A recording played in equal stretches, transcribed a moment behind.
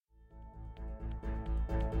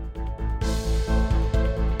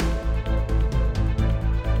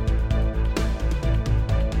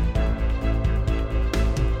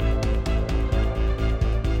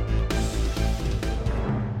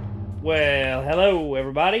Well, hello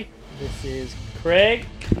everybody. This is Craig.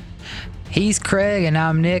 He's Craig and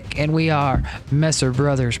I'm Nick, and we are Messer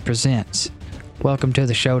Brothers Presents. Welcome to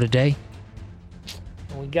the show today.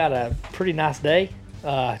 We got a pretty nice day.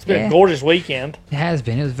 It's been Yeah. a gorgeous weekend. It has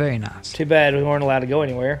been. It was very nice. Too bad we weren't allowed to go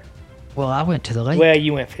anywhere. Well, I went to the lake. Well,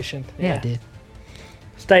 you went fishing. yeah, I did.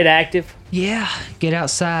 Stayed active. Yeah, get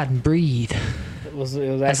outside and breathe. It was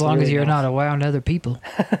As long as really you're nice. not around other people.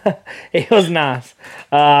 It was nice.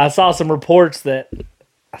 I saw some reports that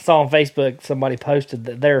I saw on Facebook. Somebody posted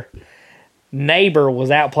that their neighbor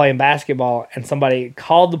was out playing basketball, and somebody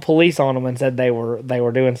called the police on them and said they were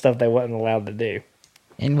doing stuff they wasn't allowed to do.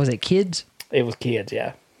 And was it kids It was kids,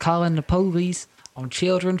 yeah. calling the police on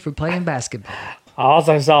children for playing basketball? I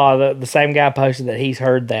also saw the same guy posted that he's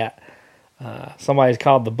heard that somebody's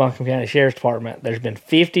called the Buncombe County Sheriff's Department. There's been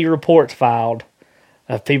 50 reports filed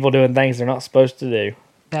of people doing things they're not supposed to do.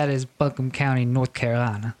 That is Buncombe County, North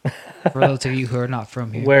Carolina. For those of you who are not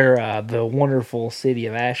from here. Where the wonderful city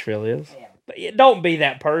of Asheville is. But don't be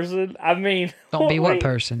that person. I mean... Don't be what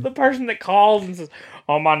person? The person that calls and says,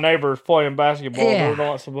 oh, my neighbor's playing basketball. Yeah. They're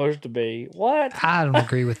not supposed to be. What? I don't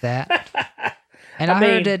agree with that. And I I,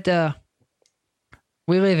 mean- heard that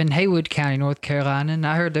we live in Haywood County, North Carolina, and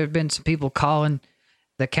I heard there have been some people calling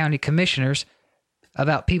the county commissioners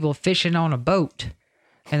about people fishing on a boat.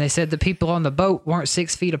 And they said the people on the boat weren't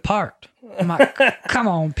 6 feet apart. I'm like, come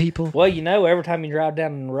on, people. Well, you know, every time you drive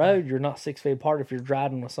down the road, you're not 6 feet apart if you're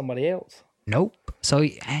driving with somebody else. Nope. So,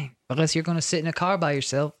 hey, unless you're going to sit in a car by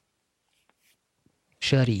yourself,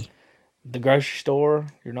 shutty. The grocery store,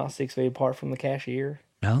 you're not 6 feet apart from the cashier.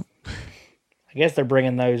 No. I guess they're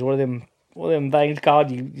bringing those. What are them things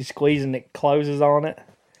called? You squeeze and it closes on it.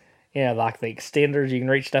 Yeah, like the extenders. You can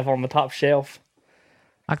reach stuff on the top shelf.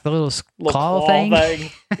 Like the little Little claw thing. I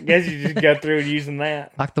guess you just go through using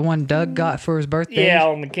that. Like the one Doug got for his birthday. Yeah,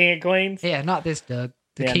 on the King of Queens. Yeah, not this Doug.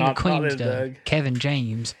 The Yeah, King not of Queens this Doug. Doug. Kevin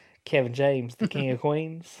James. Kevin James, the King of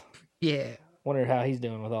Queens. Yeah. Wonder how he's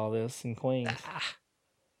doing with all this in Queens.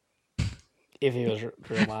 If he was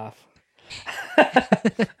real life.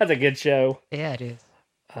 That's a good show. Yeah, it is.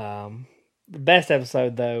 The best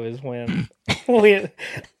episode though is when when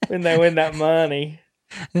they win that money.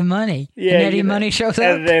 The money. Yeah, and Eddie you know, Money shows up.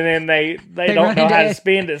 And then they don't run know into how to Ed.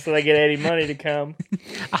 spend it, so they get Eddie Money to come.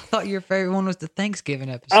 I thought your favorite one was the Thanksgiving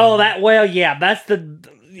episode. Oh,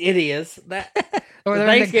 it is that Or the they're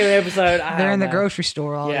in Thanksgiving episode. They're in the know. grocery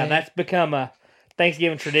store all Yeah, day. that's become a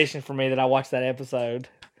Thanksgiving tradition for me that I watch that episode.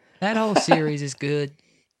 That whole series is good.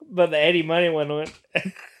 But the Eddie Money one went.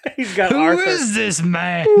 He's got Who Arthur. is this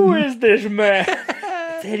man? Who is this man?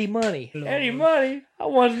 It's Eddie Money. Lord. Eddie Money. I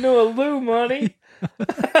once knew a Lou Money.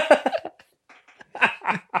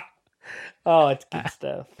 Oh, it's good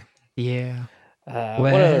stuff. Yeah.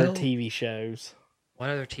 What other Well- TV shows? What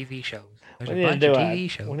other TV shows? There's We a need to bunch do of a TV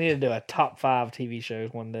shows. we need to do a top 5 TV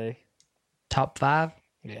shows one day. Top 5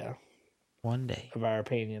 Yeah, one day. of our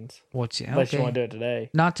opinions. What's Unless you okay? want to do it today.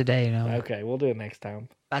 Not today, no. Okay, we'll do it next time.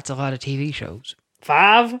 That's a lot of TV shows.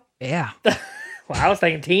 5? Yeah. Well, I was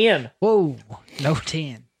thinking 10. Whoa. No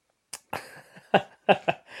 10. I'd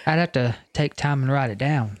have to take time and write it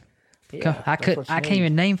down. Yeah, I that's could. what you I can't need.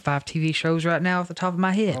 even name 5 TV shows right now off the top of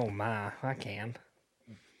my head. Oh my, I can.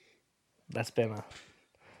 That's been a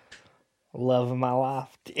love of my life.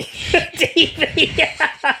 TV.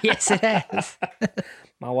 Yes, it has.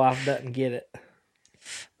 My wife doesn't get it.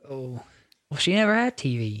 Oh. Well, she never had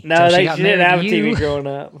TV. No, till she got didn't married have a to TV you. growing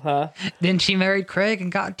up, huh? Then she married Craig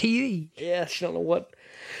and got TV. Yeah, she don't know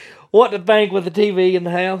what to think with the TV in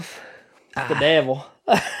the house. It's the devil.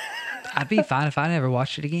 I'd be fine if I never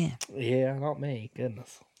watched it again. Yeah, not me.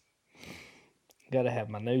 Goodness. Got to have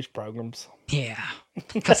my news programs. Yeah,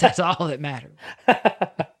 because that's all that matters.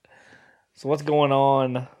 So what's going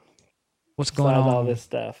on What's going besides on? all this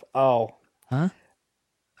stuff? Oh, Huh?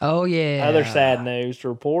 Oh yeah. other sad news to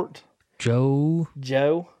report. Joe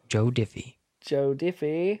Joe Diffie.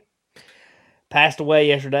 Diffie passed away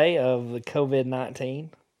yesterday of the COVID-19.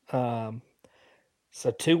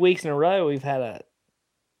 So 2 weeks in a row, we've had a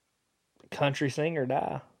country singer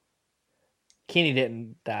die. Kenny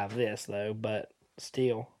didn't die of this though, but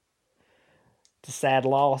still, it's a sad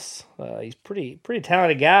loss. He's pretty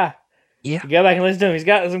talented guy. Yeah. You go back and listen to him. He's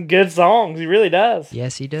got some good songs. He really does.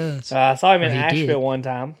 Yes, he does. I saw him in Or he Asheville did. one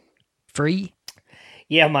time. Free.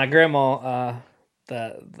 Yeah, my grandma.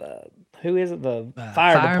 The who is it? The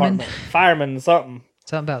fire fireman? department, fireman something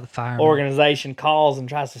Something about the fireman. organization calls and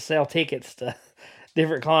tries to sell tickets to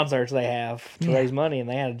different concerts they have to Yeah. raise money, and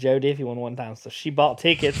they had a Joe Diffie one time. So she bought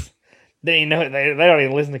tickets. Didn't even know it. They don't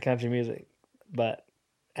even listen to country music, but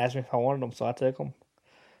asked me if I wanted them, so I took them.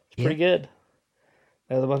 It's pretty good.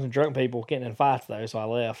 There was a bunch of drunk people getting in fights though, so I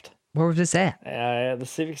left. Where was this at? At the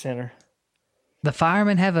Civic Center. The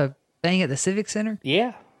firemen have a thing at the Civic Center?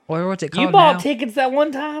 Yeah. Or what's it called You bought now? tickets that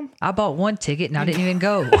one time? I bought one ticket and I didn't even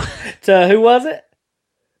go. To who was it?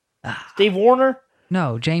 Steve Warner?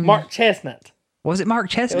 No, James. Mark Chestnut. Was it Mark It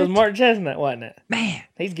Chestnut? was Mark Chestnut, wasn't it? Man.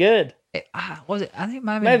 He's good. Was it? I think it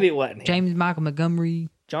might have been Maybe it wasn't him. James Michael Montgomery.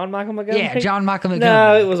 John Michael Montgomery? Yeah, John Michael No,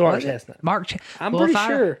 Montgomery. it was Mark Was it? Chestnut. I'm Well, pretty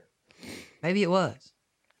sure. Maybe it was.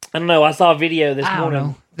 I don't know. I saw a video this I don't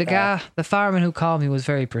morning. know. The fireman who called me was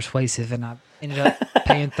very persuasive, and I ended up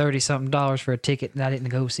paying $30-something for a ticket, and I didn't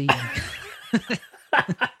go see him.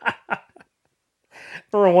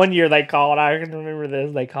 Remember one year they called. I can remember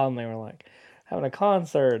this. They called and they were like, having a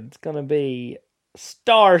concert. It's going to be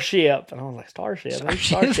Starship. And I was like, Starship? Who's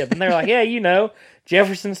Starship? And they were like, yeah, you know,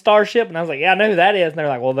 Jefferson Starship. And I was like, yeah, I know who that is. And they're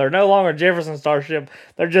like, well, they're no longer Jefferson Starship.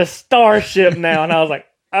 They're just Starship now. And I was like,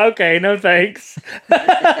 okay, no thanks.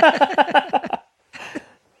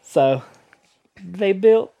 So, they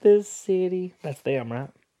built this city. That's them, right?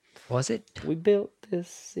 Was it? We built this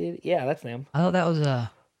city. Yeah, that's them. I thought that was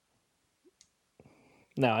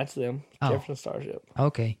No, it's them. Oh. Jefferson Starship.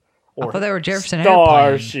 okay. Or I thought they were Jefferson Airplane.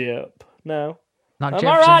 Starship. No. Not Am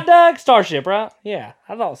Jefferson. I right, Doug? Starship, right? Yeah,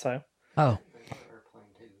 I thought so. Oh.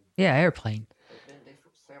 Yeah, airplane.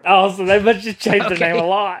 Oh, so they must just change their Okay. name a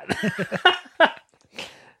lot.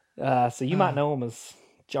 So you might know him as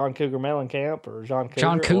John Cougar Mellencamp or John Cougar.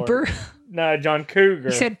 John Cooper? No, John Cougar.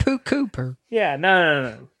 He said Pooh Cooper. Yeah,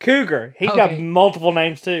 no. Cougar. He's got Okay. multiple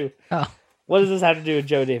names too. Oh, What does this have to do with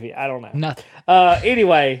Joe Diffie? I don't know. nothing.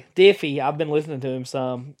 Anyway, Diffie, I've been listening to him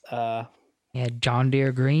some. Yeah, John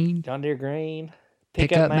Deere Green. John Deere Green.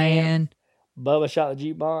 Pickup Man. Bubba Shot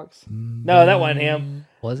the Jukebox. No, that wasn't him.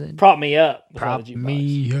 Was it? Prop Me Up. was Prop Shot the Jukebox.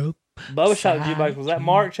 me up. Bubba Shot the Jukebox. Was that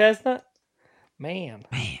Mark Chestnut? Man.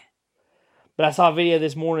 But I saw a video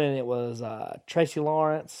this morning. It was Tracy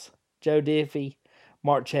Lawrence, Joe Diffie,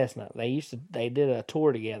 Mark Chestnut. They did a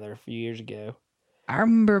tour together a few years ago. I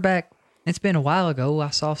remember back, it's been a while ago, I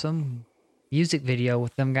saw some music video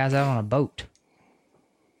with them guys out on a boat.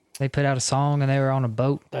 They put out a song and they were on a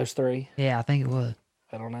boat. Those three. Yeah, I think it was.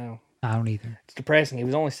 I don't know. I don't either. It's depressing. He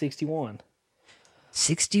was only 61.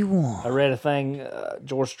 61. I read a thing.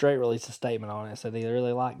 George Strait released a statement on it. Said he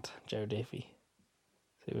really liked Joe Diffie.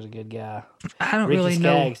 He was a good guy. I don't Ricky really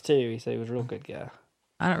know. Skaggs too. He said he was a real good guy.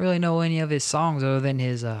 I don't really know any of his songs other than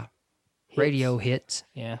his radio hits.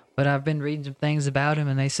 Yeah. But I've been reading some things about him,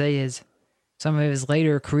 and they say some of his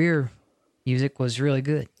later career music was really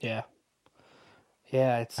good. Yeah.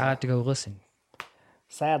 Yeah. It's I a have to go listen.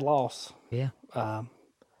 sad loss. Yeah.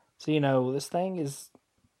 So this thing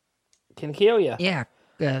can kill you. Yeah,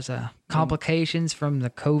 there's complications from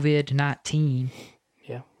the COVID-19.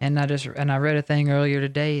 Yeah. And I read a thing earlier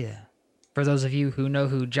today. For those of you who know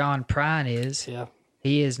who John Prine is, Yeah.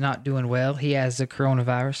 he is not doing well. He has the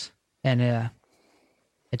coronavirus, and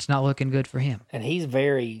it's not looking good for him. And he's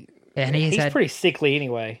very. And he's had pretty sickly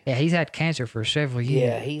anyway. Yeah, he's had cancer for several years.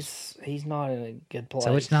 Yeah, he's not in a good place.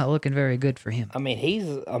 So it's not looking very good for him. I mean, he's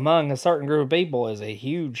among a certain group of people is a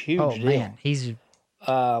huge Oh deal. man, he's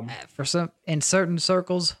in certain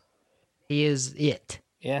circles, he is it.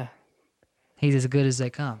 Yeah. He's as good as they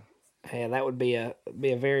come. Yeah, that would be a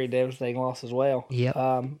very devastating loss as well. Yep.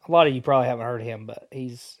 A lot of you probably haven't heard of him, but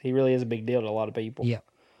he really is a big deal to a lot of people. Yep.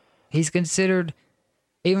 He's considered,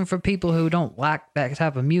 even for people who don't like that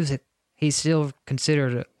type of music, he's still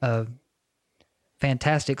considered a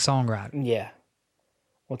fantastic songwriter. Yeah.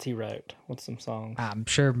 What's he wrote? What's some songs? I'm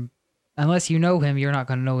sure, unless you know him, you're not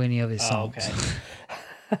going to know any of his songs.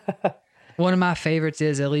 Okay. One of my favorites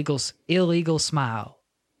is Illegal Smile.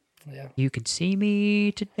 Yeah. You can see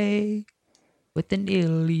me today with an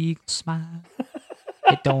illegal smile.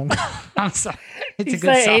 It don't. I'm sorry. It's a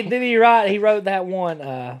good song. Did he write? He wrote that one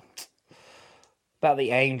about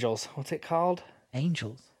the Angels. What's it called?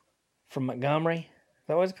 Angels. From Montgomery. Is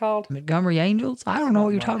that what it's called? Montgomery Angels? I don't know what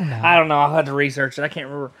you're talking about. I don't know. I'll have to research it. I can't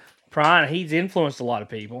remember. Prine, he's influenced a lot of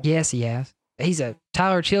people. Yes, he has.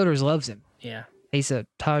 Tyler Childers loves him. Yeah.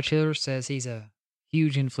 Tyler Childers says he's a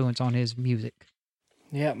huge influence on his music.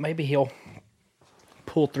 Yeah, maybe he'll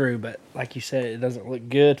pull through, but like you said, it doesn't look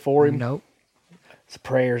good for him. Nope. It's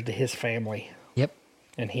prayers to his family. Yep.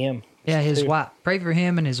 And him. Yeah, his too. wife. Pray for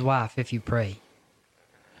him and his wife if you pray.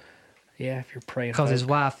 Yeah, if you're praying. Because his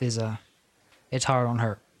wife is, it's hard on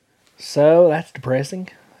her. So, that's depressing.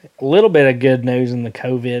 A little bit of good news in the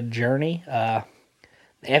COVID journey. The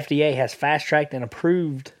FDA has fast-tracked and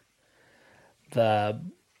approved the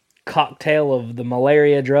cocktail of the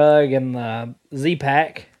malaria drug and the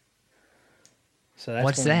Z-Pack. So that's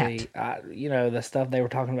What's gonna that? be, the stuff they were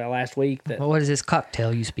talking about last week. That Well, what is this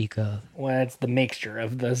cocktail you speak of? well, it's the mixture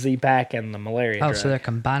of the Z-Pack and the malaria Oh, drug. so they're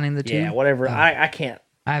combining the two? Yeah, whatever. Oh, I can't.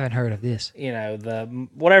 I haven't heard of this. The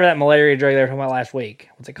whatever that malaria drug they were talking about last week.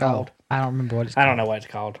 What's it called? Oh, I don't remember what it's I called. don't know what it's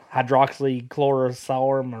called.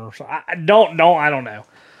 Hydroxychlorosorm or something. I don't know.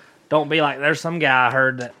 Don't be like, there's some guy I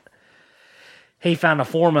heard that he found a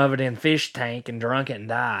form of it in fish tank and drunk it and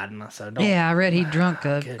died. And I said, don't. Yeah, I read he drunk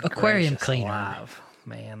a Good aquarium gracious cleaner. alive.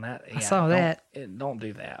 Man, I saw that. Don't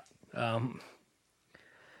do that.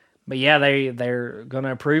 But yeah, they're going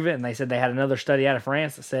to approve it, and they said they had another study out of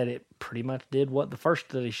France that said it pretty much did what the first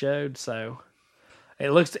study showed. So it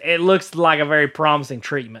looks like a very promising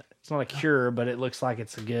treatment. It's not a cure, but it looks like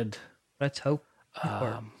it's a good Let's hope it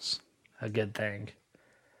works. a good thing.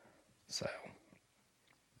 So,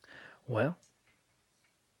 well,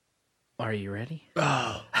 are you ready?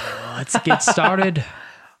 Let's get started.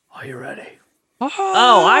 Are you ready?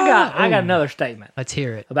 Oh, I got another statement Let's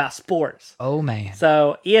hear it. about sports. Oh, man.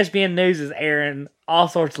 So ESPN News is airing all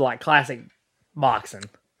sorts of like classic boxing.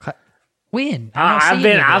 When?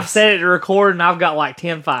 I've set it to record, and I've got like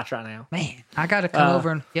 10 fights right now. Man, I got to come over,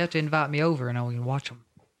 and you have to invite me over, and we can watch them.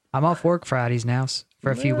 I'm off work Fridays now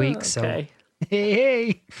for a few weeks, Okay. so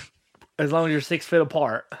hey. As long as you're 6 feet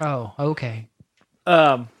apart. Oh, okay.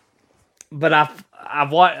 But I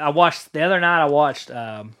watched the other night. I watched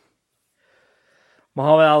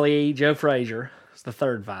Muhammad Ali, Joe Frazier. It's the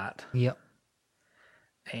third fight, Yep.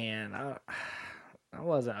 and I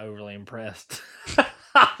wasn't overly impressed.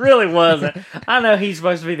 I really wasn't. I know he's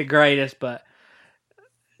supposed to be the greatest, but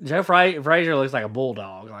Joe Frazier looks like a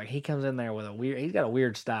bulldog. Like he comes in there with he's got a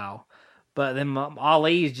weird style. But then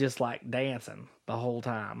Ali's just like dancing the whole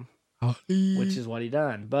time, which is what he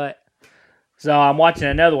done. But so I'm watching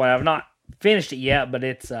another one. I've not finished it yet, but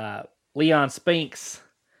it's Leon Spinks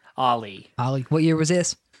Ali. Ollie, what year was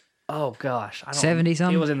this? Oh gosh,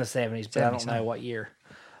 70-something? It was in the 70s, but I don't know 70-something. what year.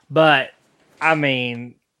 But I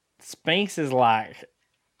mean, Spinks is like,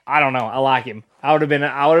 I don't know. I like him. I would have been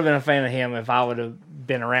a fan of him if I would have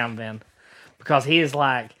been around then, because he's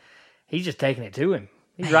just taking it to him.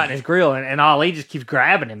 He's right in his grill, and Ali just keeps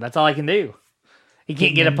grabbing him. That's all he can do. He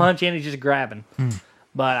can't get a punch in. He's just grabbing.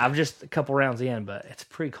 But I'm just a couple rounds in, but it's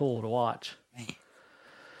pretty cool to watch. You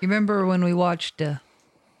remember when we watched, what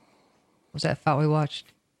was that fight we watched?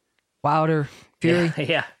 Wilder, Fury?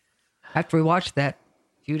 Yeah. After we watched that,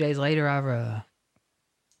 a few days later,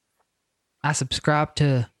 I subscribed to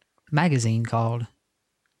a magazine called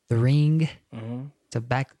The Ring. Mm-hmm. It's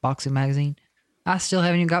a boxing magazine. I still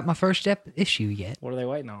haven't even got my first issue yet. What are they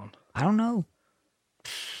waiting on? I don't know.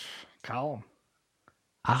 Call them.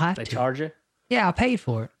 I'll have They to. charge you? Yeah, I paid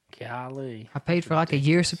for it. Golly. I paid for like a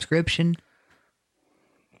year subscription.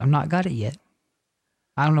 I've not got it yet.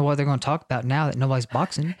 I don't know what they're going to talk about now that nobody's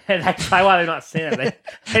boxing. That's probably why they're not seeing it.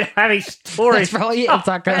 They don't have any stories. That's probably it. It's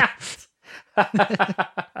like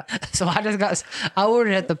so I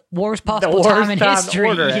ordered it at the worst possible time in history.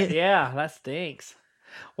 To order it. Yeah, that stinks.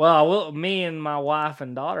 Well, me and my wife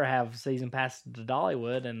and daughter have season passes to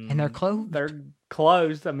Dollywood, and they're closed. They're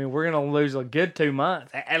closed. I mean, we're gonna lose a good 2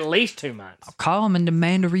 months, at least 2 months. I'll call them and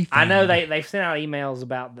demand a refund. I know they've sent out emails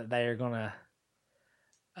about that they are gonna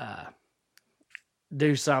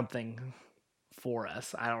do something for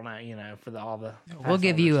us. I don't know, for all the. We'll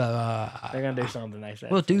give you They're gonna do something. They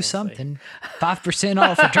said we'll do see. something. 5%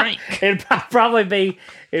 off a drink. It'd probably be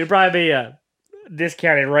a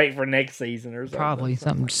discounted rate for next season or something. Probably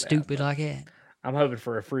something like stupid that. like that. I'm hoping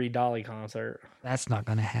for a free Dolly concert That's not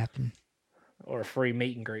going to happen. or a free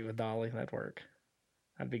meet and greet with Dolly. That'd work.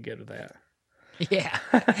 I'd be good with that. Yeah.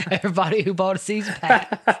 Everybody who bought a season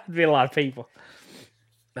pass. It'd be a lot of people.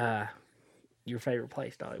 Your favorite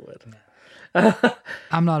place, Dollywood?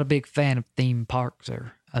 I'm not a big fan of theme parks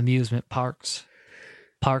or amusement parks.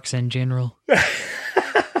 Parks in general.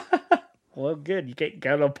 Well, good. You can't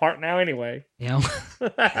go to a park now anyway. You know,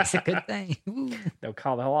 that's a good thing. Ooh. They'll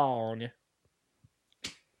call the law on you.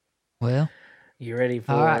 Well, You ready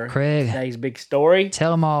for all right, Craig. today's big story?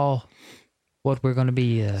 Tell them all what we're going to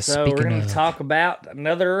be So speaking we're going of. to talk about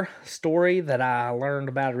another story that I learned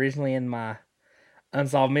about originally in my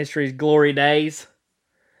Unsolved Mysteries Glory days.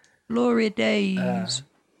 Glory days.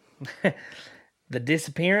 The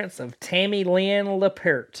disappearance of Tammy Lynn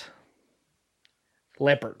Leppert.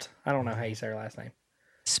 Leppert. I don't know how you say her last name.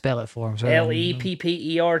 Spell it for him. So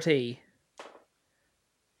Leppert.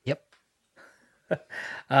 Yep.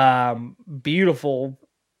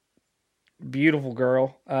 Beautiful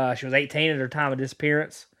girl. She was 18 at her time of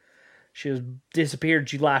disappearance. She was disappeared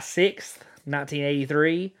July 6th,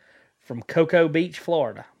 1983, from Cocoa Beach,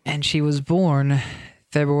 Florida. And she was born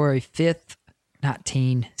February 5th,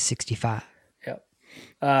 1965.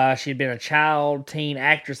 Yep. She'd been a child, teen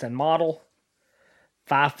actress and model.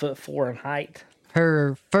 5'4" in height.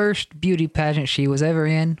 Her first beauty pageant she was ever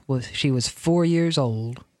in was she was 4 years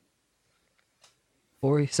old.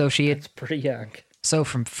 So she had It's pretty young. so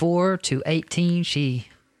from 4 to 18 she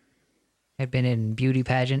had been in beauty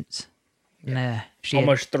pageants. Nah, she had,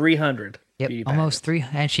 Almost 300. yep, beauty almost 3,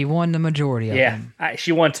 and she won the majority of Yeah, them.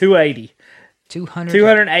 she won 280.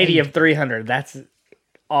 280 of 300. That's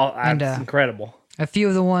all. That's incredible. A few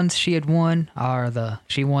of the ones she had won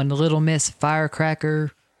she won the Little Miss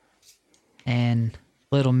Firecracker and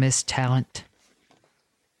Little Miss Talent.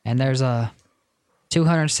 And there's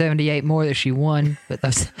 278 more that she won, but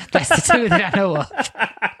that's the two that I know of.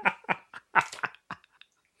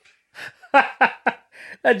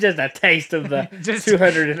 That's just a taste of the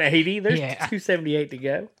 280. There's 278 to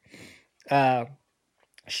go.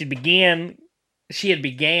 She had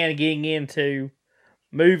began getting into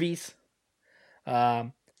movies.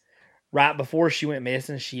 Right before she went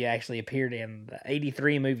missing, she actually appeared in the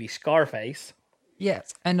 1983 movie Scarface.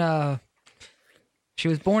 Yes, and she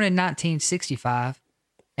was born in 1965,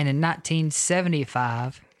 and in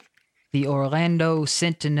 1975, the Orlando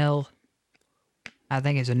Sentinel, I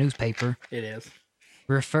think it's a newspaper, It is.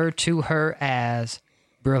 referred to her as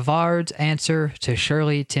Brevard's answer to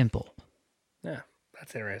Shirley Temple. Yeah,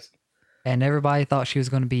 that's interesting. And everybody thought she was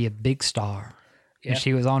going to be a big star. Yeah. And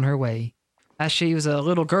she was on her way. As she was a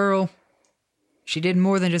little girl, she did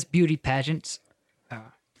more than just beauty pageants.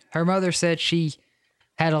 Her mother said she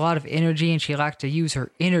had a lot of energy and she liked to use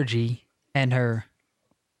her energy and her...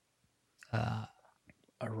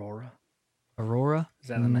 Aurora. Aurora? Is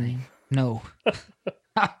that the name? No.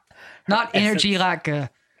 Not energy like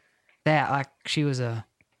that. Like she was a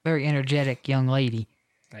very energetic young lady.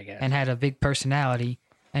 I guess. And had a big personality.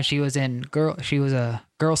 And she was a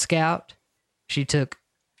Girl Scout. She took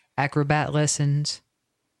acrobat lessons.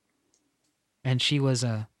 And she was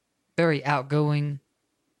a very outgoing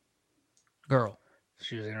girl.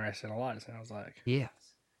 She was interested in a lot, it sounds like. Yes.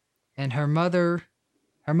 And her mother's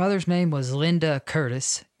name was Linda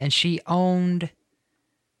Curtis, and she owned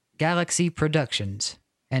Galaxy Productions.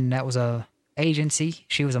 And that was a agency.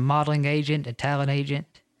 She was a modeling agent, a talent agent,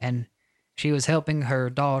 and she was helping her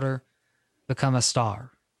daughter become a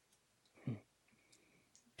star.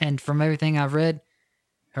 And from everything I've read,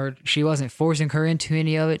 she wasn't forcing her into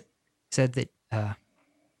any of it. Said that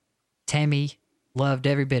Tammy loved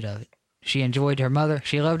every bit of it. She enjoyed her mother.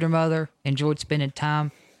 She loved her mother, enjoyed spending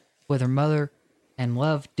time with her mother, and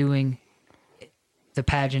loved doing the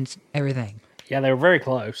pageants, everything. Yeah, they were very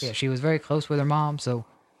close. Yeah, she was very close with her mom. So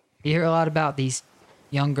you hear a lot about these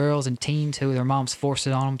young girls and teens who their moms force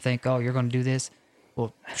it on them, think, oh, you're going to do this.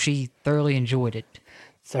 Well, she thoroughly enjoyed it.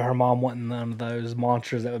 So her mom wasn't one of those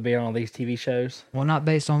monsters that would be on all these TV shows? Well, not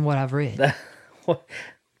based on what I've read. What's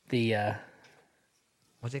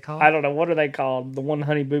it called? I don't know. What are they called? The one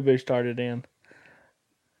Honey Boo Boo started in.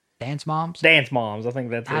 Dance moms? Dance moms. I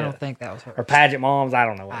think that's it. I don't think that was her. Or pageant moms. I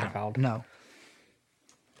don't know what they're called. No.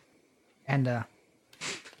 And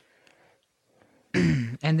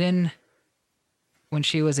and then when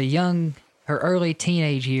she was her early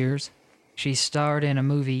teenage years, she starred in a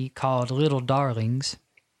movie called Little Darlings.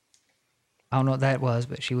 I don't know what that was,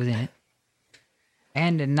 but she was in it.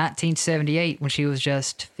 And in 1978, when she was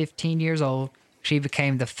just 15 years old, she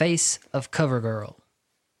became the face of CoverGirl.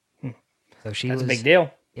 So That's a big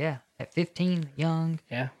deal. Yeah, at 15, young.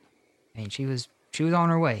 Yeah. And she was on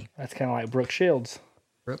her way. That's kind of like Brooke Shields.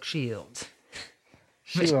 Brooke Shields.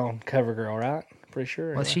 She was on CoverGirl, right? Pretty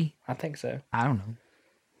sure. Was she? I think so. I don't know.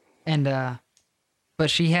 And but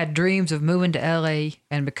she had dreams of moving to LA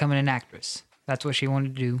and becoming an actress. That's what she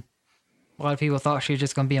wanted to do. A lot of people thought she was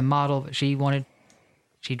just going to be a model, but she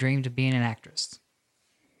dreamed of being an actress.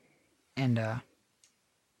 And now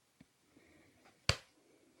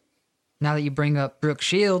that you bring up Brooke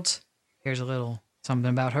Shields, here's a little something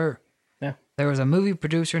about her. Yeah. There was a movie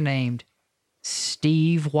producer named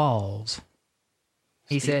Steve Walls.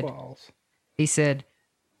 He said,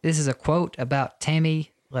 this is a quote about Tammy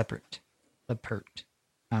Leppert. I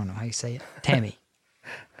don't know how you say it. Tammy.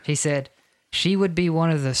 He said, she would be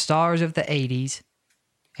one of the stars of the 80s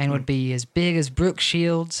and would be as big as Brooke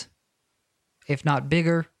Shields, if not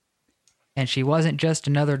bigger, and she wasn't just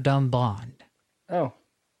another dumb blonde. Oh.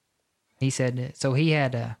 He said, so he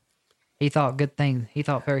thought good things. He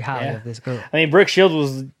thought very highly of this girl. I mean, Brooke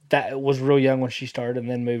Shields was real young when she started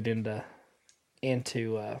and then moved into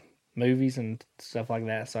movies and stuff like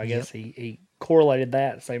that. So I guess he correlated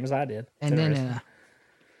that same as I did. And then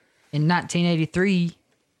in 1983,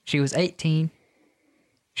 she was 18.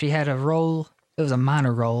 She had a role. It was a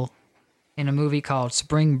minor role in a movie called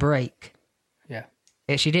Spring Break. Yeah.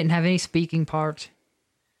 And she didn't have any speaking parts.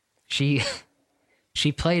 She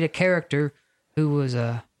she played a character who was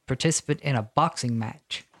a participant in a boxing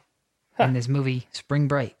match in this movie Spring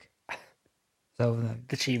Break. So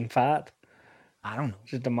Did she even fight? I don't know.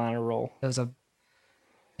 Just a minor role. It was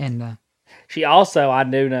and She also, I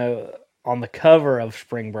do know, on the cover of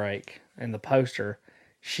Spring Break in the poster,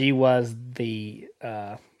 she was the.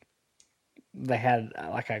 They had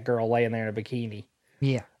like a girl laying there in a bikini.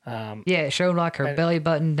 yeah. Yeah, It showed like her belly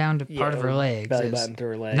button down to part of her legs. belly button to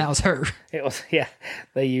her legs. And that was her. It was, yeah.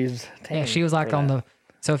 They used. Yeah, she was like on the.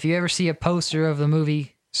 So if you ever see a poster of the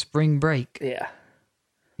movie Spring Break, Yeah.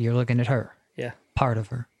 you're looking at her. Yeah. Part of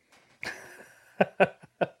her.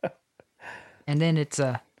 And then it's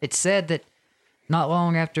said that not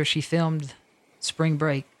long after she filmed Spring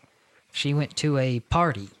Break, she went to a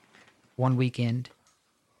party one weekend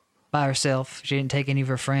by herself. She didn't take any of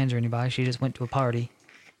her friends or anybody. She just went to a party.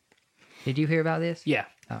 Did you hear about this? Yeah.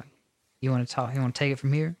 You want to talk? You want to take it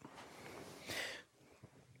from here?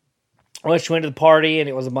 Well, she went to the party and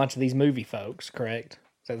it was a bunch of these movie folks, correct?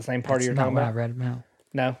 Is that the same party you're That's not talking what I about? read about.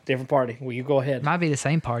 No, different party. Well, you go ahead. It might be the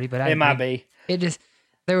same party, but It might be. It just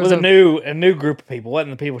there It was was a new group of people.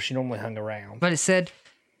 Wasn't the people she normally hung around. But it said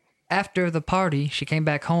after the party, she came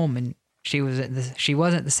back home and she wasn't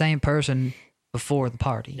the same person before the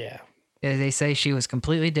party. Yeah. They say she was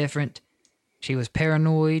completely different. She was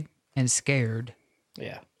paranoid and scared,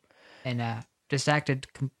 Yeah. and just acted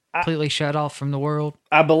completely shut off from the world.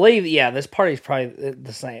 I believe, yeah, this party's probably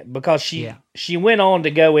the same because she went on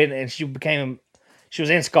to go in and she was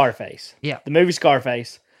in Scarface. Yeah. The movie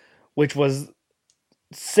Scarface, which was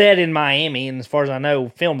set in Miami and as far as I know,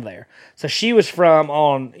 filmed there. So she was from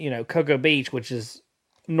on, Cocoa Beach, which is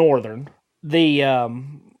northern. The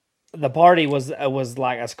party was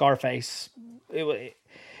like a Scarface.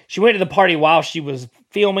 She went to the party while she was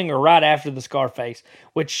filming or right after the Scarface,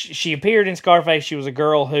 which she appeared in Scarface. She was a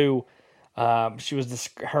girl who,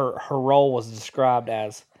 her role was described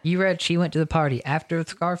as. You read she went to the party after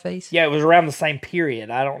Scarface? Yeah, it was around the same period.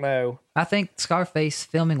 I don't know. I think Scarface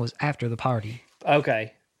filming was after the party.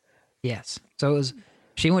 Okay. Yes. So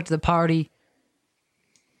she went to the party,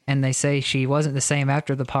 and they say she wasn't the same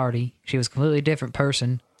after the party. She was a completely different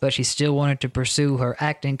person, but she still wanted to pursue her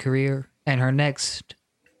acting career, and her next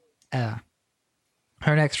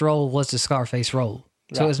role was the Scarface role.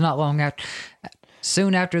 So it was not long after.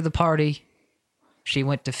 Soon after the party, she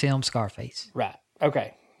went to film Scarface. Right.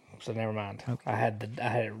 Okay. So never mind. Okay. I had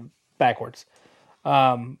it backwards.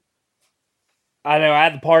 I know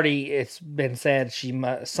at the party it's been said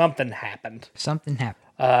something happened. Something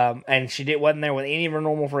happened. And she wasn't there with any of her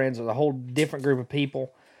normal friends. It was a whole different group of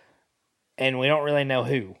people, and we don't really know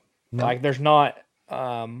who. No. Like there's not.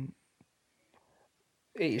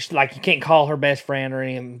 It's like you can't call her best friend or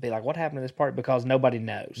anything and be like, "What happened to this party?" Because nobody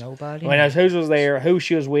knows. Nobody knows who was there, who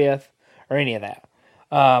she was with, or any of that.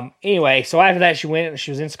 Anyway, so after that, she went and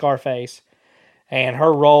she was in Scarface, and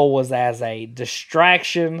her role was as a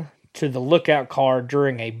distraction to the lookout car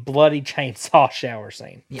during a bloody chainsaw shower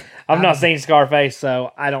scene. Yeah, I've not seen Scarface,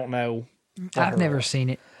 so I don't know. I've never seen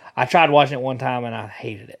it. I tried watching it one time and I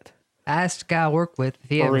hated it. I asked a guy I work with if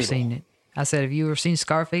he ever Brutal. seen it. I said, "Have you ever seen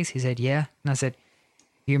Scarface?" He said, "Yeah." And I said,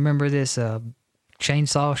 "You remember this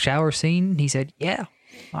chainsaw shower scene?" He said, "Yeah."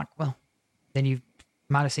 I'm like, well, then you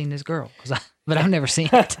might have seen this girl, but I've never seen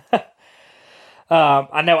it.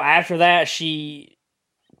 I know after that she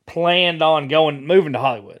planned on moving to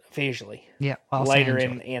Hollywood officially. Yeah, later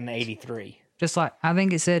in '83. Just like I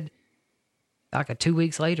think it said, like 2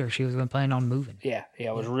 weeks later, she was planning on moving. Yeah,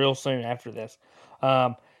 it was real soon after this.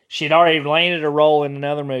 She had already landed a role in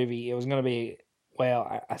another movie. It was going to be,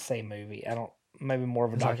 well, I say movie. I don't. Maybe more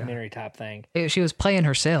of a documentary type thing. She was playing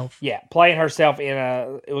herself. Yeah, playing herself in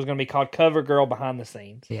it was going to be called Cover Girl Behind the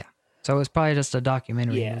Scenes. Yeah. So it was probably just a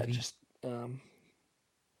documentary movie. Just,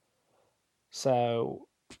 so.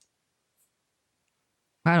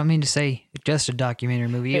 I don't mean to say just a documentary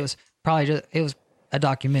movie. It was probably it was a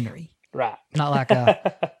documentary. Right. Not like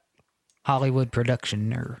a Hollywood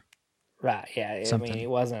production or. Right, yeah. Something. I mean, it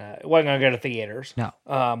wasn't going to go to theaters. No.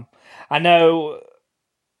 I know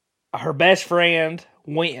her best friend,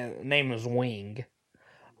 name was Wing,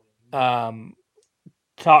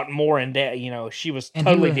 talked more in depth. She was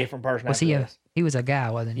totally different person. He was a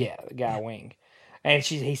guy, wasn't he? Yeah, the guy Wing. And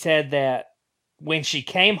he said that when she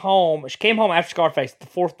came home after Scarface the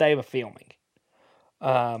fourth day of filming.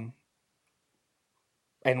 And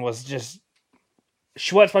was just,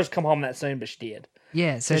 she wasn't supposed to come home that soon, but she did.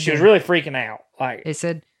 Yeah, so she was really freaking out. Like it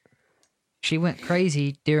said, she went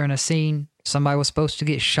crazy during a scene. Somebody was supposed to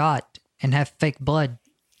get shot and have fake blood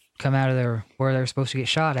come out of their where they were supposed to get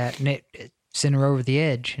shot at, and it sent her over the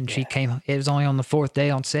edge. And she came. It was only on the 4th day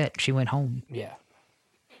on set. She went home. Yeah.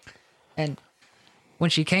 And when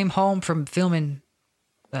she came home from filming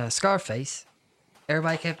Scarface,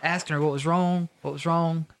 everybody kept asking her what was wrong,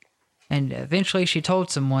 and eventually she told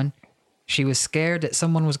someone she was scared that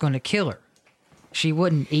someone was going to kill her. She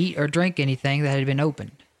wouldn't eat or drink anything that had been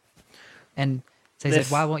opened. And they said,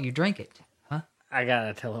 "Why won't you drink it?" Huh? I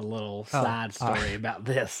gotta tell a little side story about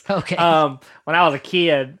this. Okay. When I was a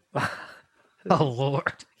kid, Oh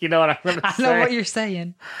Lord! you know what I'm gonna I say? know what you're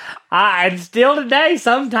saying. And still today,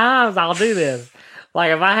 sometimes I'll do this.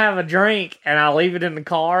 Like if I have a drink and I leave it in the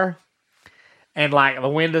car, and like the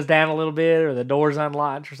window's down a little bit or the door's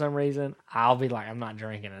unlocked for some reason, I'll be like, I'm not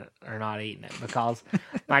drinking it or not eating it, because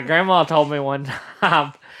my grandma told me one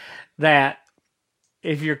time that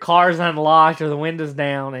if your car's unlocked or the window's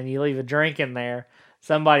down and you leave a drink in there,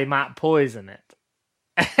 somebody might poison it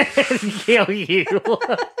and kill you.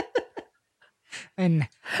 And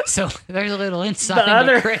so there's a little the insight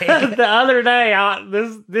other into Craig. the other day,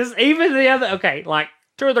 like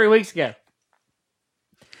 2 or 3 weeks ago,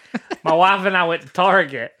 my wife and I went to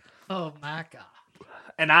Target, Oh my God!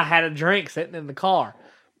 and I had a drink sitting in the car.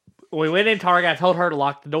 We went in Target. I told her to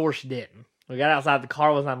lock the door. She didn't. We got outside. The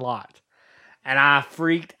car was unlocked, and I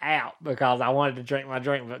freaked out because I wanted to drink my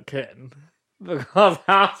drink but couldn't, because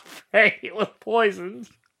I was afraid it was poisoned.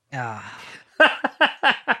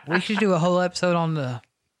 We should do a whole episode on the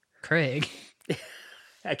Craig.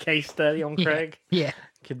 A case study on Craig Yeah.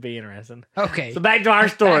 could be interesting. Okay. So back to our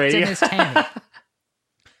story. Back to Miss Tammy.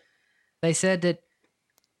 They said that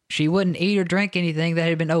she wouldn't eat or drink anything that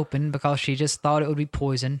had been opened because she just thought it would be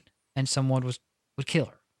poison and someone would kill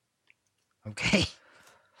her. Okay.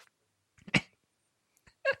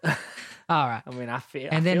 All right. I mean, I feel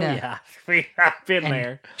I've been And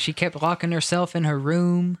there. she kept locking herself in her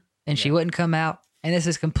room and she wouldn't come out. And this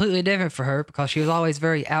is completely different for her because she was always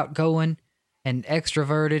very outgoing and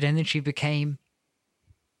extroverted. And then she became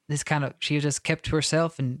she just kept to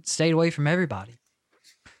herself and stayed away from everybody.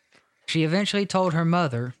 She eventually told her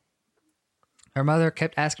mother. Her mother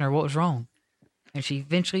kept asking her what was wrong. And she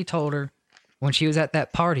eventually told her when she was at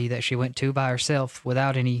that party that she went to by herself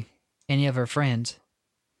without any of her friends,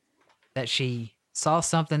 that she saw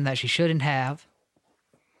something that she shouldn't have,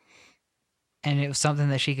 and it was something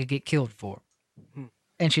that she could get killed for.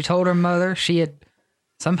 And she told her mother she had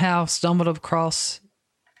somehow stumbled across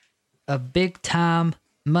a big-time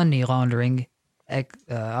money laundering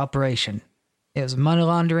operation. It was money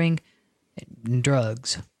laundering and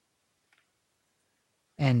drugs.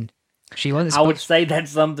 And she wasn't supposed I would say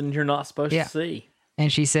that's something you're not supposed Yeah. to see.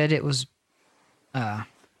 And she said it was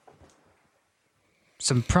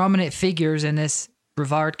some prominent figures in this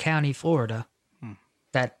Brevard County, Florida,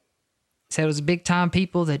 that said it was big time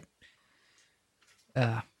people that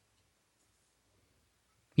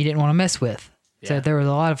you didn't want to mess with. Yeah. Said there was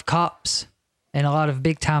a lot of cops and a lot of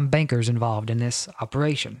big time bankers involved in this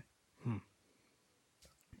operation.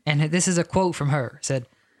 And this is a quote from her. It said,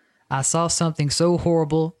 "I saw something so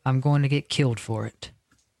horrible, I'm going to get killed for it."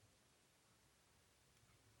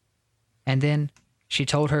 And then she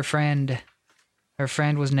told her friend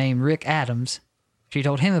was named Rick Adams. She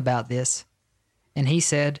told him about this, and he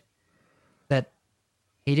said that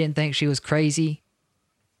he didn't think she was crazy,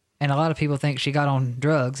 and a lot of people think she got on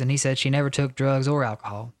drugs, and he said she never took drugs or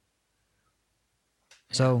alcohol.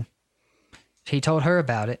 So he told her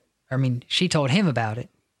about it. She told him about it.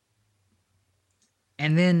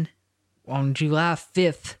 And then on July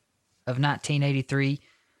 5th of 1983,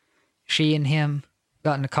 she and him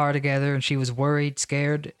got in the car together, and she was worried,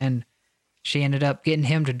 scared, and she ended up getting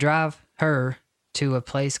him to drive her to a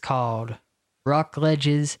place called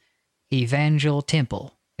Rockledge's Evangel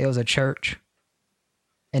Temple. It was a church.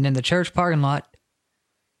 And in the church parking lot,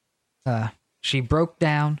 she broke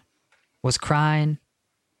down, was crying,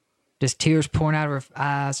 just tears pouring out of her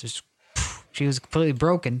eyes. She was completely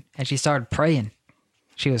broken, and she started praying.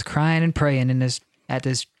 She was crying and praying at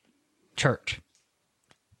this church.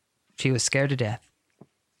 She was scared to death.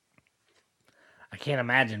 I can't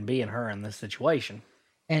imagine being her in this situation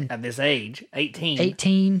And at this age, 18.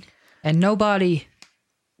 18, and nobody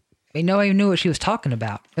knew what she was talking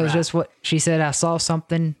about. It was Right. just what she said. I saw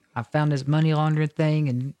something. I found this money laundering thing,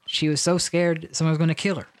 and she was so scared that someone was going to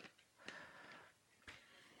kill her.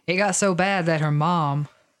 It got so bad that her mom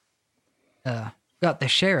got the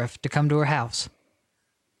sheriff to come to her house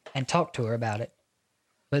and talk to her about it.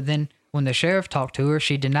 But then when the sheriff talked to her,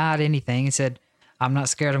 she denied anything and said, "I'm not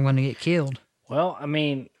scared I'm going to get killed." Well, I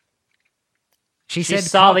mean, She said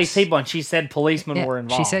saw cops, these people and she said policemen were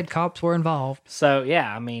involved. She said cops were involved. So,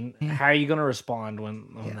 yeah, I mean, how are you going to respond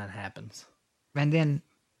when that happens? And then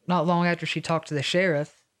not long after she talked to the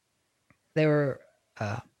sheriff, they were,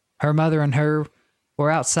 her mother and her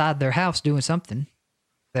were outside their house doing something.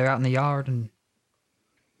 They're out in the yard and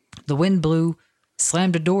the wind blew,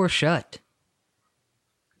 slammed a door shut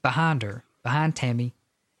behind her, behind Tammy.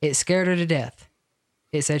 It scared her to death.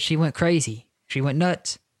 It said she went crazy. She went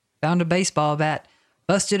nuts. Found a baseball bat,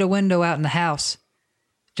 busted a window out in the house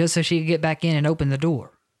just so she could get back in and open the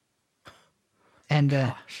door. And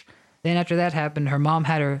then after that happened, her mom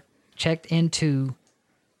had her checked into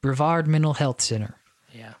Brevard Mental Health Center.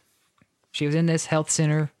 Yeah. She was in this health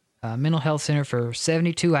center, mental health center for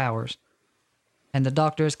 72 hours, and the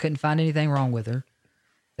doctors couldn't find anything wrong with her.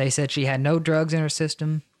 They said she had no drugs in her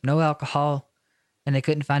system, no alcohol, and they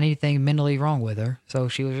couldn't find anything mentally wrong with her, so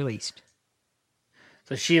she was released.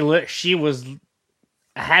 So she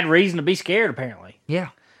had reason to be scared, apparently. Yeah.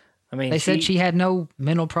 I mean, they said she had no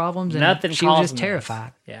mental problems and nothing. She was just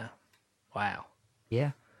terrified. This. Yeah. Wow.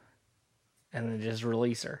 Yeah. And then just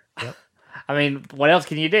release her. Yep. I mean, what else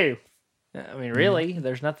can you do? I mean, really,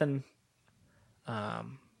 there's nothing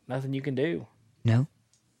you can do. No.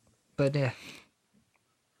 But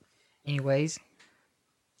anyways,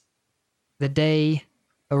 the day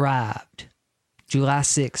arrived, July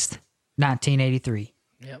 6th, 1983.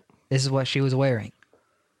 Yep. This is what she was wearing.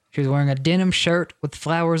 She was wearing a denim shirt with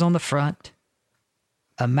flowers on the front,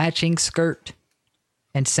 a matching skirt,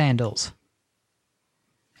 and sandals.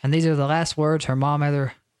 And these are the last words her mom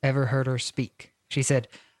ever heard her speak. She said,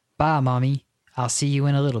 "Bye, Mommy. I'll see you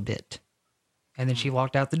in a little bit." And then she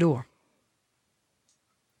walked out the door.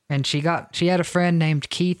 And she had a friend named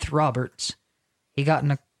Keith Roberts. She got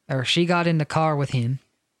in the car with him.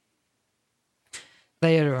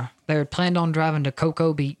 They had planned on driving to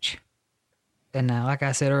Cocoa Beach. And now, like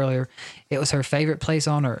I said earlier, it was her favorite place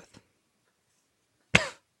on earth.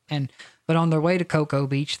 But on their way to Cocoa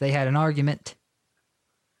Beach, they had an argument.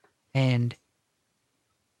 And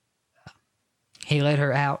he let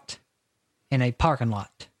her out in a parking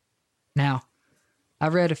lot. Now, I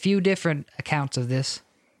read a few different accounts of this.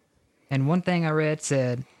 And one thing I read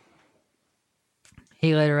said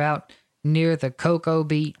he let her out near the Cocoa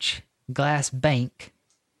Beach Glass Bank.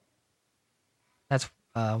 That's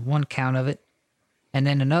one count of it. And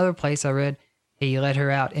then another place I read, he let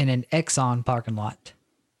her out in an Exxon parking lot.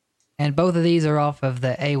 And both of these are off of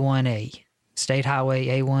the A1A, State Highway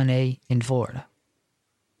A1A in Florida.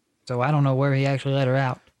 So I don't know where he actually let her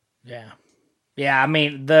out. Yeah. Yeah, I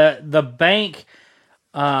mean, the bank,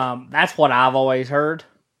 that's what I've always heard.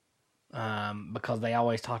 Because they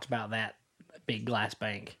always talked about that big glass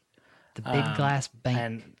bank. The big glass bank.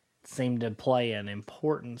 And seemed to play an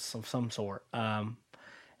importance of some sort.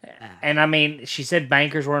 And I mean, she said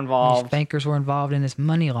bankers were involved. These bankers were involved in this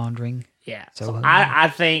money laundering. Yeah. So I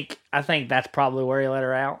think that's probably where he let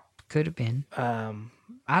her out. Could have been.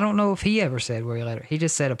 I don't know if he ever said where he let her. He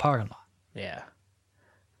just said a parking lot. Yeah.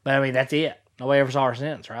 But I mean, that's it. Nobody ever saw her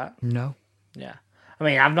since, right? No. Yeah. I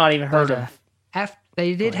mean, I've not even heard of.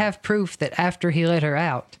 They did have proof that after he let her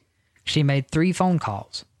out, she made 3 phone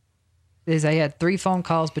calls. They had 3 phone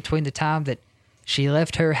calls between the time that she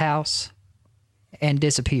left her house and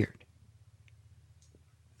disappeared.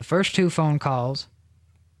 The first 2 phone calls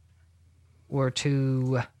were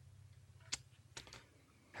to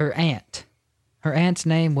her aunt. Her aunt's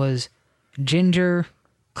name was Ginger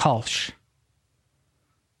Kolsch.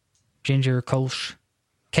 Ginger Kolsch.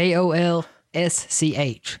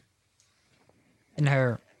 Kolsch. And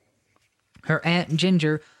her Aunt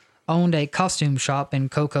Ginger owned a costume shop in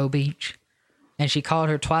Cocoa Beach, and she called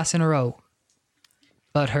her twice in a row.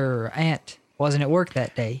 But her aunt wasn't at work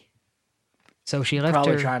that day, so she left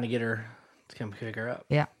Probably her... trying to get her to come pick her up.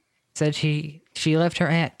 Yeah. Said she left her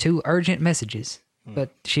aunt 2 urgent messages,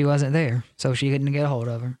 but she wasn't there, so she couldn't get a hold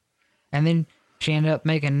of her. And then she ended up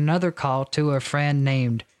making another call to a friend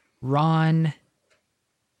named Ron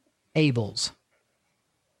Abels.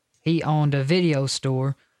 He owned a video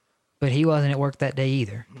store, but he wasn't at work that day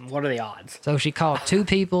either. What are the odds? So she called 2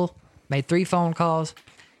 people, made 3 phone calls,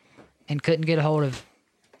 and couldn't get a hold of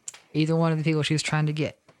either one of the people she was trying to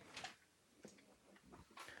get.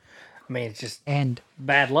 I mean, it's just and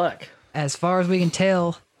bad luck. As far as we can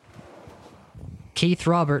tell, Keith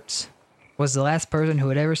Roberts was the last person who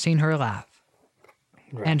had ever seen her alive.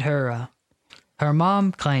 Right. And her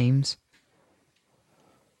mom claims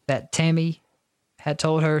that Tammy had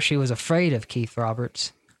told her she was afraid of Keith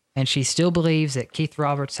Roberts, and she still believes that Keith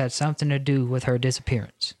Roberts had something to do with her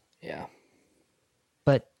disappearance. Yeah.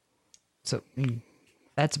 But, so,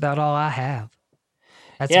 that's about all I have.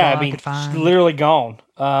 That's Yeah, all I I mean, could she's find. literally gone.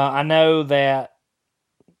 I know that.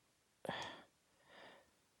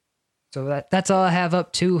 So that's all I have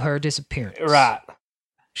up to her disappearance. Right.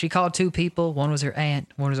 She called 2 people. One was her aunt.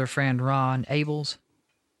 One was her friend Ron Abels.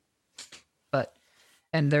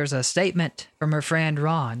 And there's a statement from her friend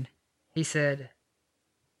Ron. He said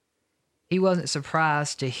he wasn't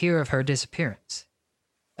surprised to hear of her disappearance.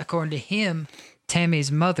 According to him,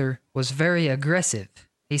 Tammy's mother was very aggressive.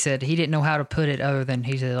 He said he didn't know how to put it other than,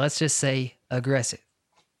 he said, let's just say aggressive.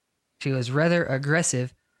 She was rather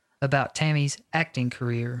aggressive about Tammy's acting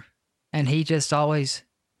career, and he always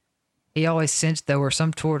sensed there were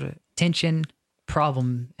some sort of tension,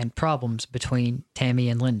 problems between Tammy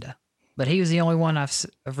and Linda. But he was the only one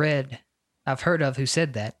I've heard of who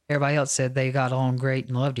said that. Everybody else said they got along great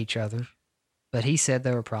and loved each other, but he said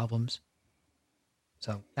there were problems.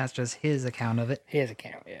 So that's just his account of it. His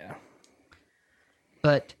account, yeah.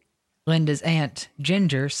 But Linda's aunt,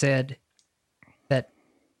 Ginger, said that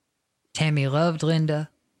Tammy loved Linda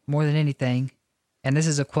more than anything. And this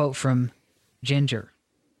is a quote from Ginger.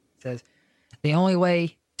 It says, the only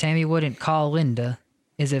way Tammy wouldn't call Linda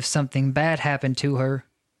is if something bad happened to her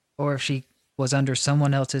or if she was under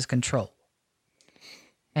someone else's control.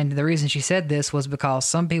 And the reason she said this was because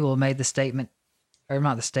some people made the statement, or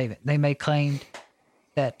not the statement, they claimed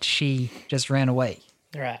that she just ran away.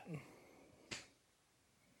 Right.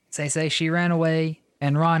 They say she ran away,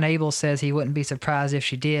 and Ron Abel says he wouldn't be surprised if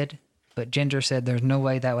she did, but Ginger said there's no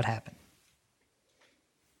way that would happen.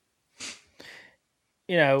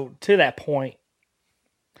 You know, to that point,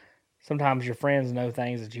 sometimes your friends know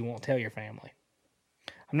things that you won't tell your family.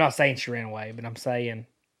 I'm not saying she ran away, but I'm saying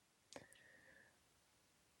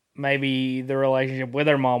maybe the relationship with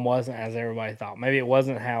her mom wasn't as everybody thought. Maybe it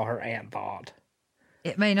wasn't how her aunt thought.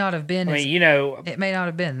 It may not have been. I mean, you know, it may not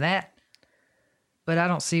have been that, but I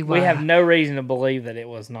don't see why. We have no reason to believe that it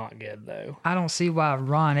was not good, though. I don't see why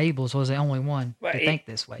Ron Abels was the only one to think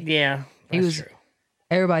this way. Yeah, that's true.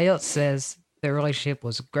 Everybody else says their relationship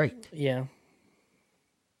was great. Yeah,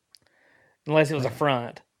 unless it was a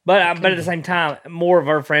front. But at the same time, more of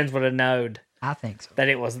her friends would have known. I think so. That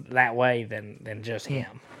it was that way than just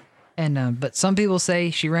him. And but some people say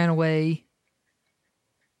she ran away.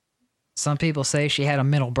 Some people say she had a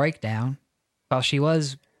mental breakdown while she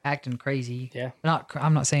was acting crazy. Yeah.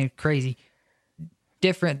 I'm not saying crazy.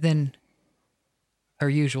 Different than her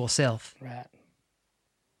usual self. Right.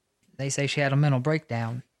 They say she had a mental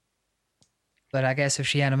breakdown. But I guess if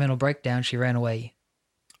she had a mental breakdown, she ran away.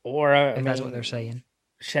 Or that's what they're saying.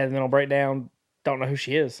 She had a mental breakdown. Don't know who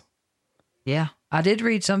she is. Yeah. I did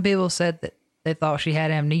read some people said that they thought she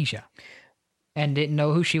had amnesia and didn't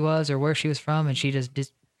know who she was or where she was from, and she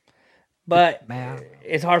just But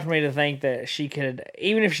it's hard for me to think that she could,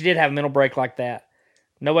 even if she did have a mental break like that,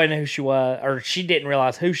 nobody knew who she was, or she didn't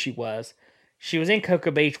realize who she was. She was in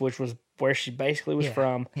Cocoa Beach, which was where she basically was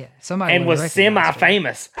from. Yeah, somebody and was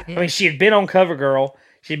semi-famous. Yeah. I mean, she had been on CoverGirl.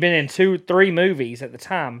 She'd been in 2-3 movies at the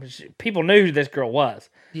time. People knew who this girl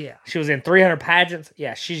was. Yeah. She was in 300 pageants.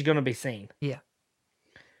 Yeah, she's going to be seen. Yeah.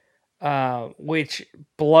 Which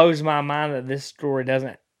blows my mind that this story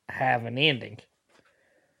doesn't have an ending.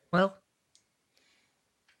 Well,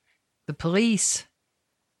 the police,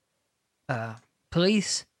 the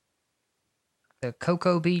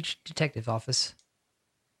Cocoa Beach Detective Office,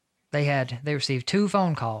 they received 2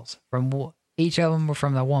 phone calls from each of them were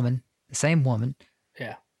from the same woman.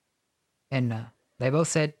 Yeah. And they both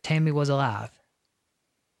said Tammy was alive.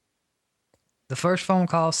 The first phone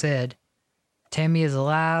call said, Tammy is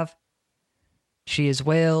alive, she is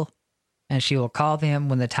well, and she will call them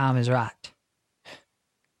when the time is right.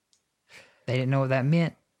 They didn't know what that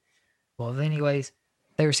meant. Well, anyways,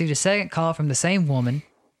 they received a second call from the same woman,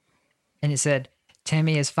 and it said,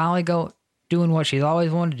 Tammy is finally doing what she's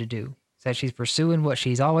always wanted to do. Said she's pursuing what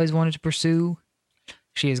she's always wanted to pursue.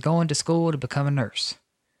 She is going to school to become a nurse.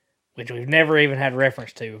 Which we've never even had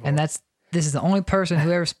reference to before. And this is the only person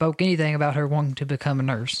who ever spoke anything about her wanting to become a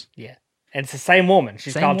nurse. Yeah. And it's the same woman.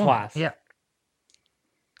 She's called twice. Yeah.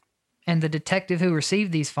 And the detective who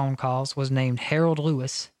received these phone calls was named Harold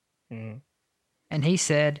Lewis. Mm-hmm. And he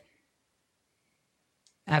said,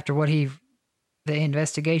 after the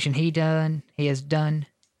investigation he has done,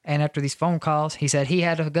 and after these phone calls, he said he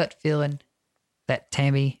had a gut feeling that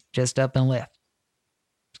Tammy just up and left.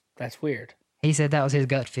 That's weird. He said that was his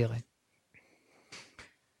gut feeling.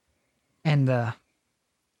 And the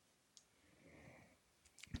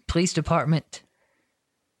police department,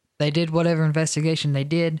 they did whatever investigation they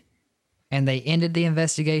did, and they ended the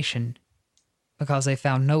investigation because they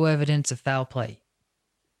found no evidence of foul play.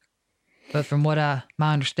 But from my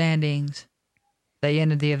understandings, they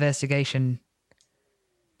ended the investigation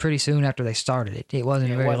pretty soon after they started it. It wasn't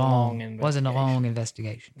Yeah, it very wasn't long. Wasn't a long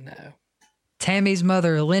investigation. No. Tammy's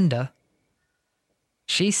mother, Linda,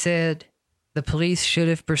 she said the police should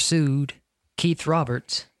have pursued Keith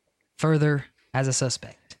Roberts further as a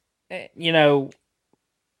suspect. You know,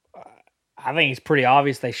 I think it's pretty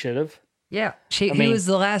obvious they should have. Yeah, he was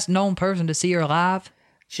the last known person to see her alive.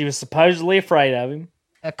 She was supposedly afraid of him.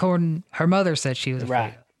 Her mother said she was afraid Right.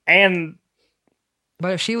 of him. And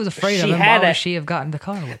But if she was afraid of She him, had why a- would she have gotten in the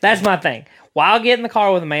car with him? that's my thing. Why get in the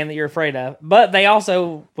car with a man that you're afraid of? But they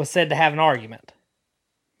also was said to have an argument.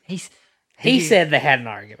 He said they had an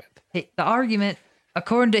argument. The argument,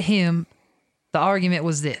 according to him, the argument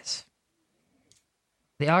was this.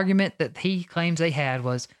 The argument that he claims they had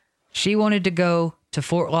was she wanted to go to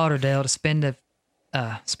Fort Lauderdale to spend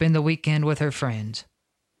the weekend with her friends.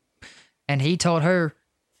 And he told her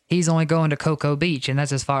he's only going to Cocoa Beach, and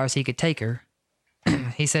that's as far as he could take her.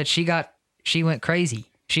 He said she went crazy.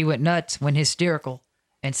 She went nuts, went hysterical,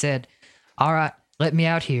 and said, "All right, let me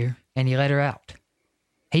out here." And he let her out.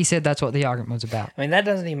 He said that's what the argument was about. I mean, that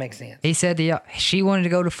doesn't even make sense. He said she wanted to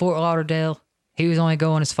go to Fort Lauderdale. He was only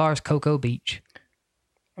going as far as Cocoa Beach.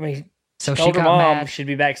 I mean, So told she her got mom mad. should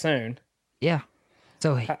be back soon. Yeah.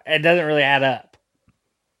 So It doesn't really add up.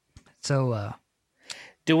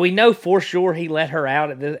 Do we know for sure he let her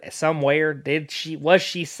out somewhere? Was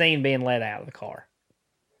she seen being let out of the car?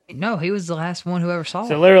 no, he was the last one who ever saw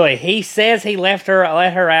So her. literally, he says he let her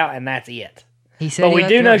out, and that's it. He said But he we left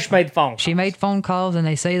do her know out. she made the phone calls. She made phone calls, and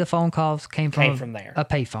they say the phone calls came from there. a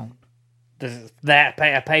payphone. Does that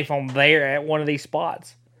a payphone there at one of these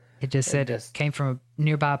spots? It just said it came from a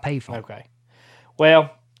nearby payphone. Okay.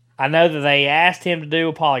 Well, I know that they asked him to do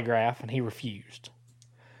a polygraph, and he refused.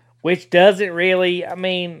 Which doesn't really, I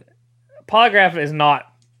mean, polygraph is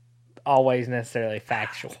not always necessarily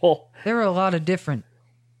factual. There were a lot of different.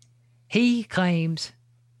 He claims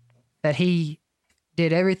that he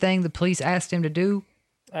did everything the police asked him to do,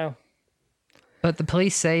 Oh, but the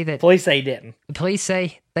police say that police say he didn't. the police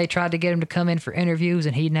say they tried to get him to come in for interviews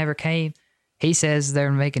and he never came. He says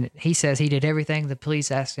they're making it. He says he did everything the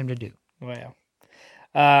police asked him to do. Well,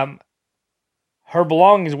 her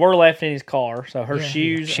belongings were left in his car, so her Yeah,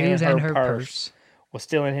 shoes and her purse was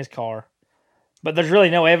still in his car. But there's really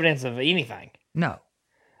no evidence of anything. No.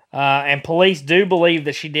 And police do believe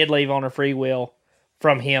that she did leave on her free will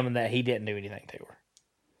from him and that he didn't do anything to her.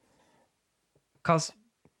 Because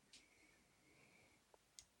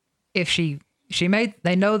if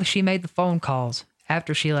they know that she made the phone calls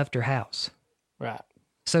after she left her house. Right.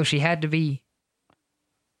 So she had to be,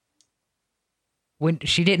 when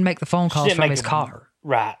she didn't make the phone calls didn't from make his the- car.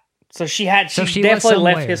 Right. So she was definitely left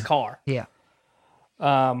somewhere. his car. Yeah.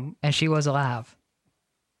 Um, And she was alive.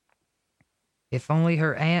 If only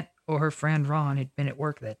her aunt or her friend Ron had been at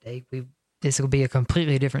work that day, this would be a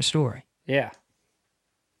completely different story. yeah.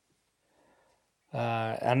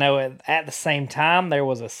 I know at the same time there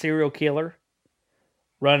was a serial killer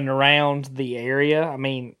running around the area. I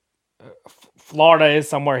mean, Florida is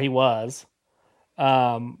somewhere he was.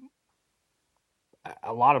 A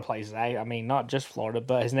lot of places. I mean, not just Florida,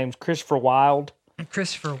 but his name's Christopher Wilde.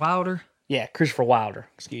 Christopher Wilder. Yeah, Christopher Wilder.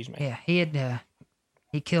 Excuse me. Yeah,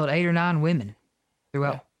 he killed 8 or 9 women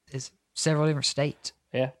throughout several different states.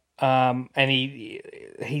 Yeah. And he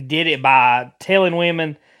did it by telling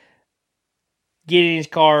women, get in his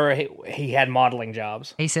car. He had modeling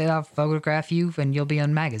jobs. He said, "I'll photograph you and you'll be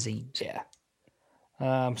on magazines." Yeah.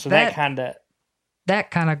 So that kind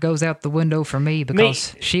of goes out the window for me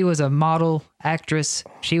because she was a model actress.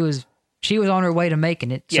 She was on her way to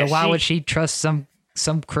making it. So why would she trust some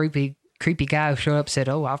creepy guy who showed up and said,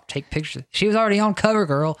 "Oh, I'll take pictures"? She was already on cover,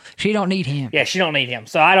 girl. She don't need him. Yeah, she don't need him.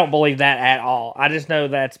 So I don't believe that at all. I just know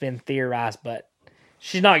that's been theorized, but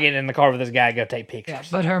she's not getting in the car with this guy to go take pictures. Yeah,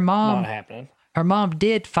 but her mom, not happening. Her mom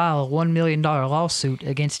did file a $1 million lawsuit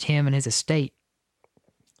against him and his estate.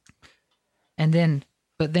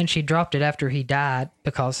 But then she dropped it after he died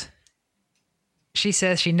because she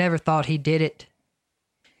says she never thought he did it.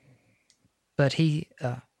 But she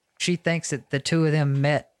thinks that the two of them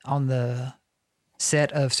met on the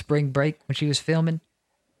set of Spring Break when she was filming.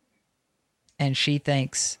 And she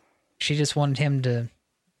thinks she just wanted him to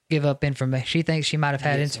give up information. She thinks she might have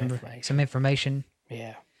had some information.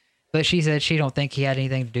 Yeah. But she said she don't think he had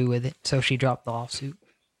anything to do with it, so she dropped the lawsuit.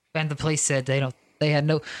 And the police said they have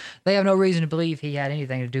no reason to believe he had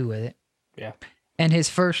anything to do with it. Yeah. And his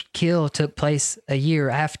first kill took place a year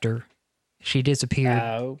after she disappeared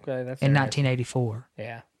Okay, that's in 1984.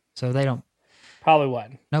 Yeah. So they don't. Probably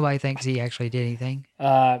wasn't. Nobody thinks he actually did anything.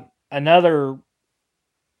 Another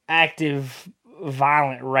active,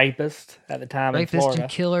 violent rapist at the time in Florida.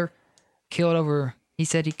 And killer. He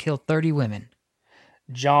said he killed 30 women.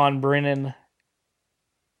 John Brennan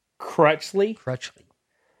Crutchley, Crutchley.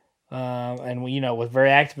 and was very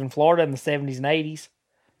active in Florida in the 70s and 80s.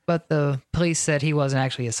 But the police said he wasn't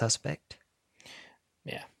actually a suspect.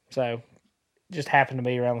 Yeah, so just happened to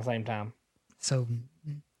be around the same time. So,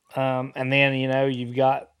 and then you've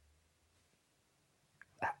got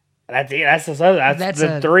that's it. That's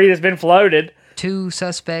the three that's been floated. 2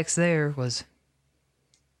 suspects there was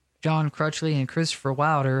John Crutchley and Christopher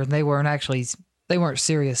Wilder, and they weren't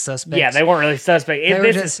serious suspects. Yeah, they weren't really suspects.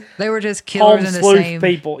 They were just killers in the same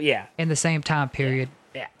people. Yeah, in the same time period.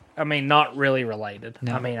 Yeah. I mean, not really related.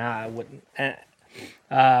 No. I mean, I wouldn't.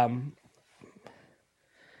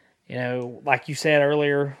 Like you said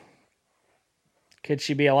earlier, could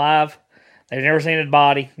she be alive? They've never seen a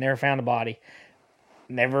body. Never found a body.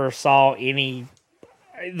 Never saw any.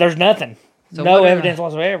 There's nothing. So no evidence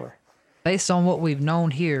whatsoever. Based on what we've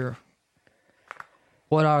known here,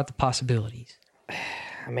 what are the possibilities?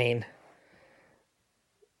 I mean,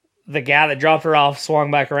 the guy that dropped her off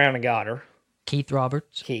swung back around and got her. Keith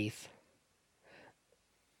Roberts. Keith.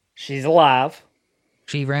 She's alive.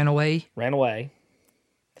 She ran away.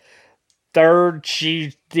 Third,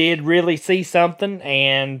 she did really see something,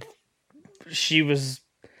 and she was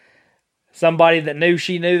somebody that knew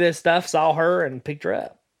she knew this stuff, saw her and picked her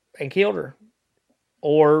up and killed her.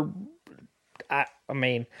 Or, a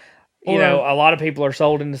lot of people are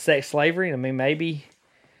sold into sex slavery. I mean, maybe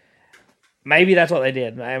that's what they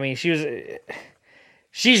did. I mean,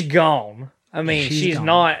 she's gone. I mean, she's gone.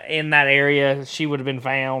 not in that area. She would have been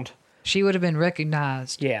found. She would have been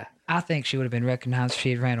recognized. Yeah. I think she would have been recognized if she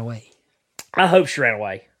had ran away. I hope she ran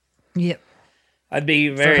away. Yep. I'd be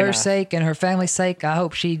very For her nice. sake and her family's sake, I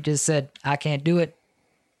hope she just said, I can't do it.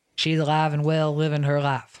 She's alive and well, living her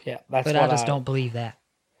life. Yeah, that's but what I just don't believe that.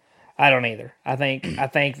 I don't either. I think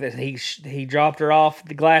that he dropped her off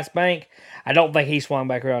the glass bank. I don't think he swung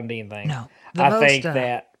back around and did anything. No. I think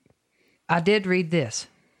that I did read this.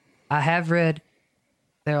 I have read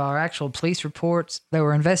there are actual police reports. There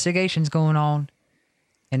were investigations going on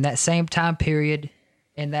in that same time period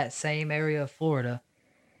in that same area of Florida.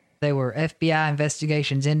 There were FBI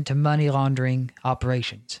investigations into money laundering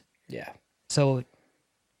operations. Yeah. So,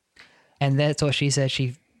 and that's what she said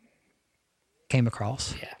she came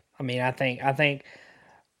across. Yeah. I mean, I think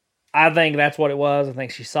that's what it was. I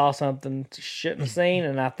think she saw something she shouldn't have seen,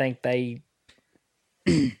 and I think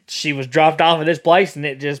she was dropped off at this place, and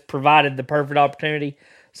it just provided the perfect opportunity.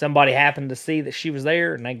 Somebody happened to see that she was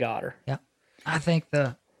there, and they got her. Yeah. I think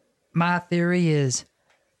my theory is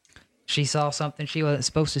she saw something she wasn't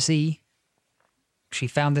supposed to see. She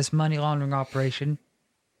found this money laundering operation.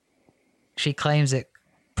 She claims that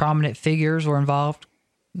prominent figures were involved,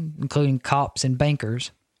 including cops and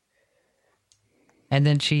bankers. And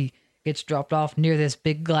then she gets dropped off near this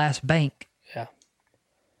big glass bank. Yeah.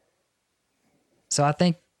 So I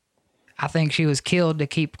think she was killed to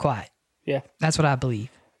keep quiet. Yeah. That's what I believe.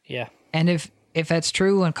 Yeah. And if that's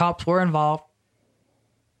true and cops were involved,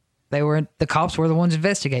 the cops were the ones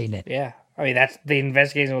investigating it. Yeah. I mean, the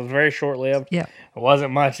investigation was very short-lived. Yeah. There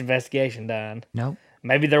wasn't much investigation done. No.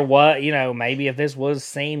 Maybe there was, maybe if this was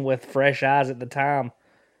seen with fresh eyes at the time,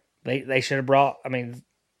 they should have brought, I mean,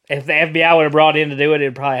 if the FBI would have brought in to do it, it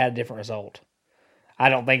would probably had a different result. I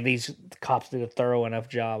don't think these cops did a thorough enough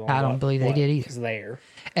job on I don't believe they did either. Was there.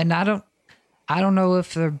 And I don't know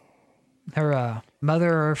if her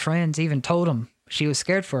mother or her friends even told them she was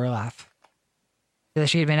scared for her life, that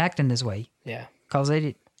she had been acting this way. Yeah. Because they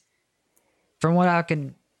did, from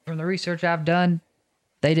the research I've done,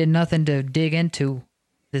 they did nothing to dig into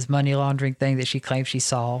this money laundering thing that she claimed she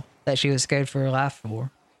saw, that she was scared for her life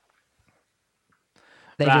for.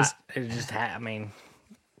 It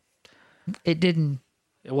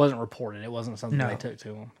wasn't reported. It wasn't something they took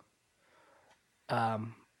to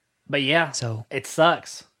them. But yeah, so it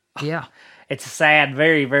sucks. Yeah. It's a sad,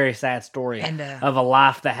 very, very sad story And, of a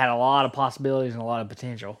life that had a lot of possibilities and a lot of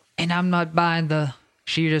potential. And I'm not buying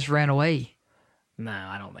she just ran away. No,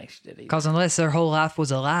 I don't think she did either. Because unless her whole life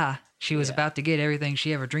was a lie, she was about to get everything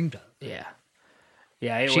she ever dreamed of. Yeah.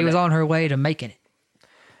 Yeah. She was on her way to making it.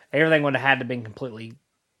 Everything would have had to been completely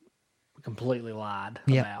lied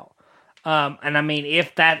about. And I mean,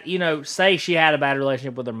 if that, say she had a bad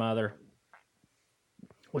relationship with her mother,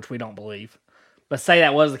 which we don't believe, but say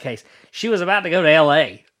that was the case, she was about to go to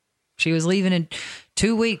L.A. She was leaving in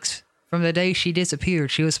 2 weeks from the day she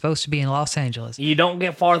disappeared. She was supposed to be in Los Angeles. You don't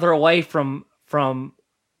get farther away from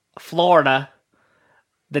Florida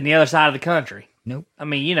than the other side of the country. Nope. I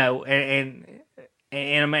mean, and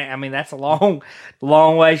I mean, that's a long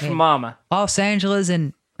ways from Mama. Los Angeles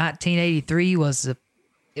in 1983 was a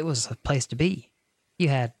place to be.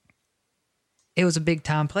 it was a big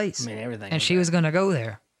time place. I mean, everything. And she was going to go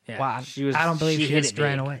there. Yeah, Why? she was. I don't believe she hit just it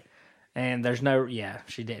ran big. away. And there's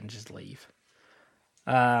she didn't just leave.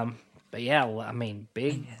 But yeah, I mean,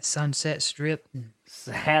 big Sunset Strip.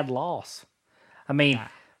 sad loss. I mean,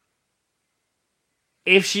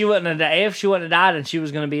 if she wouldn't have died and she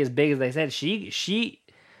was going to be as big as they said, she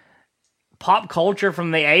pop culture from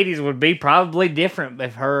the 80s would be probably different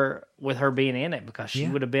with her being in it, because she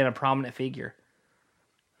would have been a prominent figure.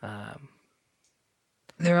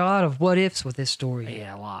 There are a lot of what ifs with this story.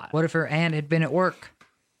 Yeah, a lot. What if her aunt had been at work?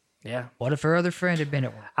 Yeah. What if her other friend had been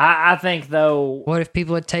at work? I think, though... What if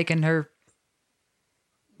people had taken her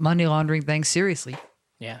money laundering thing seriously?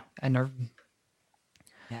 Yeah. And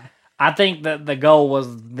I think that the goal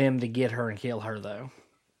was them to get her and kill her, though.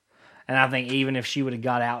 And I think even if she would have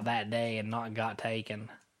got out that day and not got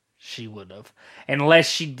taken, she would have. Unless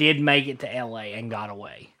she did make it to L.A. and got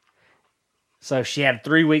away. So she had a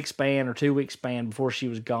 3-week span or 2-week span before she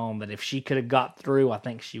was gone, that if she could have got through, I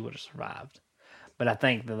think she would have survived. But I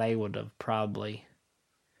think that they would have probably...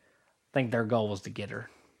 I think their goal was to get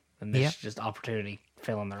her. And this just opportunity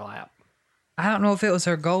fell in their lap. I don't know if it was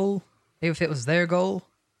her goal, if it was their goal,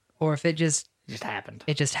 or if it just happened.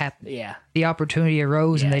 It just happened. Yeah. The opportunity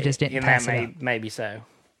arose and they just didn't pass it up. Maybe so.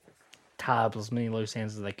 Tie up as many loose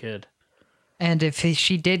ends as they could. And if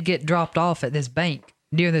she did get dropped off at this bank,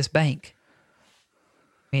 near this bank,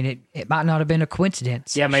 I mean, it might not have been a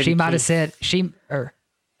coincidence. Yeah, maybe she might have said he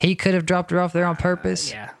could have dropped her off there on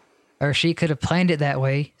purpose. Yeah. Or she could have planned it that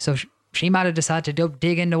way. So she might have decided to go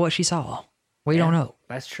dig into what she saw. We don't know.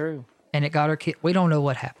 That's true. And it got her kid. We don't know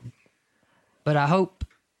what happened. But I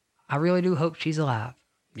really do hope she's alive.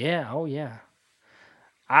 Yeah. Oh, yeah.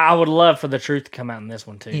 I would love for the truth to come out in this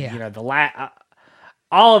one, too. Yeah. You know,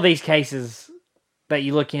 all of these cases that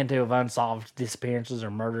you look into of unsolved disappearances or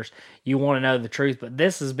murders, you want to know the truth. But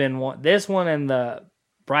this has been one. This one and the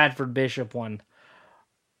Bradford Bishop one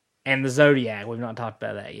and the Zodiac. We've not talked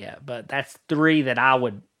about that yet. But that's 3 that I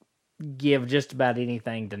would give just about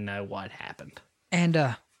anything to know what happened.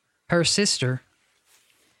 And her sister,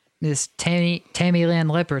 this Tammy Lynn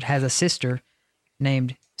Lippert, has a sister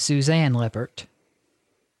named Suzanne Lippert.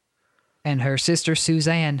 And her sister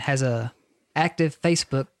Suzanne has a active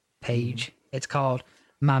Facebook page. It's called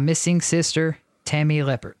My Missing Sister, Tammy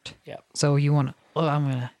Lippert. Yep. So I'm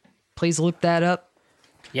going to please look that up.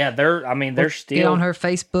 Yeah, they're still... Get on her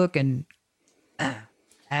Facebook and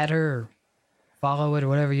add her or follow it or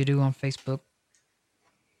whatever you do on Facebook.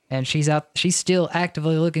 And she's still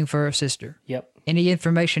actively looking for her sister. Yep. Any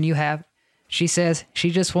information you have, she says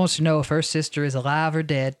she just wants to know if her sister is alive or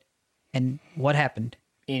dead and what happened.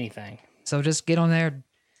 Anything. So just get on there.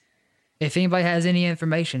 If anybody has any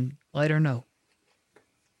information, let her know.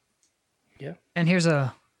 Yeah. And there's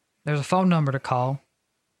a phone number to call.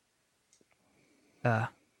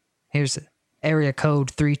 Here's area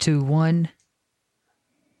code 321.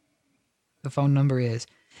 The phone number is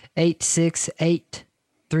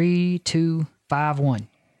 868-3251.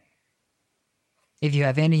 If you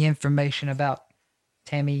have any information about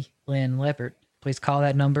Tammy Lynn Lippert, please call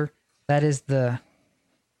that number. That is the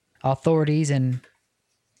authorities in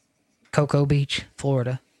Cocoa Beach,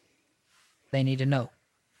 Florida. They need to know.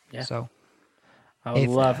 Yeah. So I would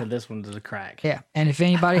love for this one to crack. yeah. And if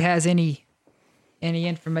anybody has any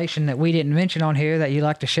information that we didn't mention on here that you'd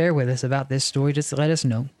like to share with us about this story, just let us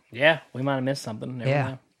know. Yeah, we might have missed something. Never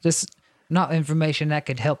know. Just not information that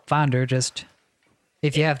could help find her. Just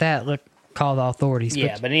if you have that, call the authorities.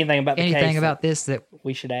 Yeah, but anything about the anything case about this that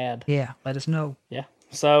we should add. Yeah, let us know. Yeah.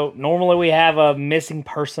 So normally we have a missing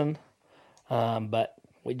person, but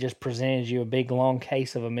we just presented you a big long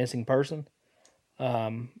case of a missing person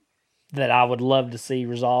that I would love to see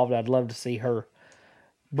resolved. I'd love to see her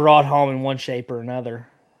brought home in one shape or another.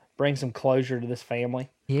 Bring some closure to this family.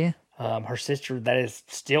 Yeah. Her sister that is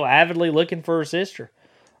still avidly looking for her sister.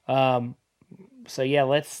 So yeah,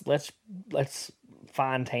 let's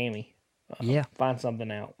find Tammy. Yeah. Find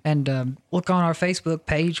something out. And look on our Facebook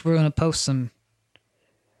page. We're going to post some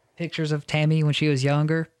pictures of Tammy when she was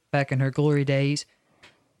younger, back in her glory days.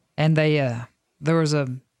 And there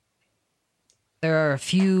are a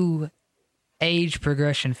few age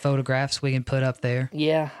progression photographs we can put up there.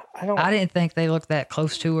 Yeah, I didn't think they looked that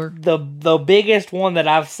close to her. The biggest one that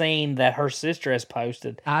I've seen that her sister has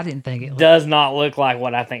posted, I didn't think it does not look like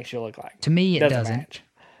what I think she'll look like. To me, it doesn't.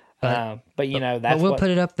 Match. But you know, that's but we'll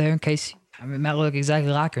put it up there in case it might look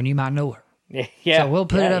exactly like her and you might know her. Yeah. So we'll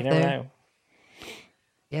put it up there. Know.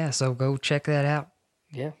 Yeah, so go check that out.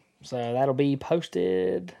 Yeah. So that'll be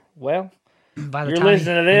posted. Well, by the you're time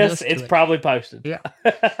listening to this, it's probably posted. Yeah.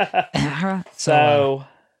 All right. So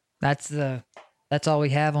that's the that's all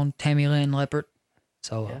we have on Tammy Lynn Leopard.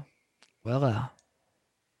 So, Yeah. well,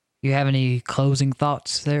 you have any closing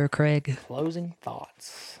thoughts there, Craig? Closing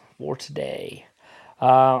thoughts for today.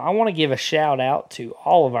 I want to give a shout out to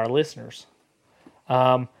all of our listeners.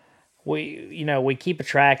 We keep a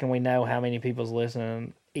track and we know how many people's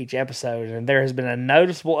listening each episode, and there has been a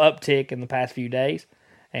noticeable uptick in the past few days.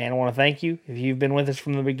 And I want to thank you. If you've been with us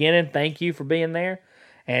from the beginning, thank you for being there.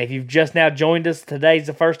 And if you've just now joined us, today's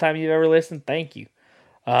the first time you've ever listened, thank you.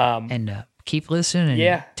 And keep listening and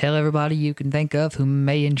Yeah. tell everybody you can think of who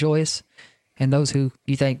may enjoy us and those who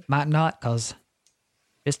you think might not, because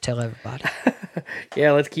just tell everybody.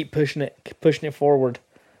 Yeah, let's keep pushing it forward.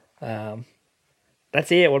 That's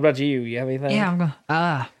it. What about you? You have anything? Yeah, I'm going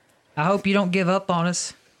to. I hope you don't give up on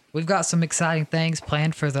us. We've got some exciting things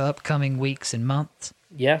planned for the upcoming weeks and months.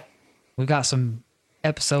 Yeah. We've got some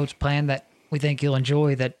episodes planned that we think you'll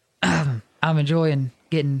enjoy, that I'm enjoying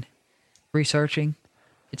researching.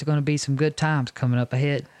 It's going to be some good times coming up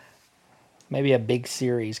ahead. Maybe a big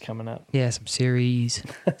series coming up. Yeah, some series,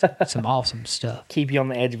 some awesome stuff. Keep you on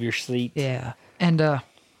the edge of your seat. Yeah. And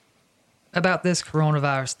about this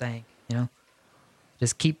coronavirus thing,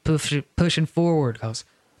 just keep pushing forward, because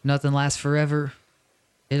nothing lasts forever.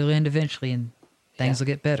 It'll end eventually, and things will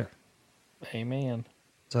get better. Amen.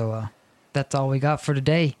 So that's all we got for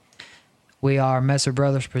today. We are Messer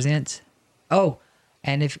Brothers Presents. Oh,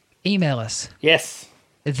 and if email us, Yes.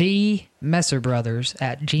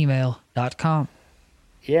 themesserbrothers@gmail.com.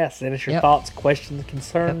 Yes. Send us your Yep. thoughts, questions,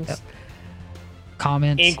 concerns, Yep.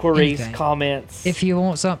 Comments, inquiries, anything. comments. If you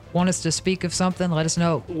want us to speak of something, let us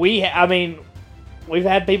know. we've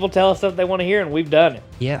had people tell us stuff they want to hear, and we've done it.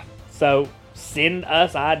 Yeah, So send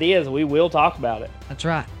us ideas. We will talk about it. that's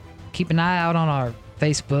right. Keep an eye out on our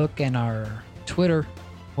Facebook and our Twitter.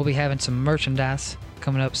 We'll be having some merchandise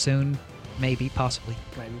coming up soon. Maybe, possibly.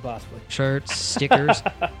 Maybe, possibly. Shirts, stickers,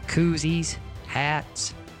 koozies,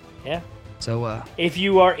 hats. Yeah. So If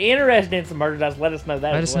you are interested in some merchandise, let us know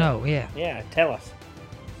that. let as us well. know. Yeah. Yeah, tell us.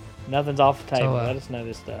 Nothing's off the table. So, Let us know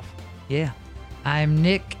this stuff. Yeah. I'm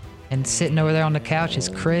Nick, and sitting over there on the couch is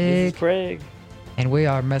This Craig, is Craig. and we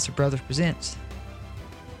are Messer Brothers Presents.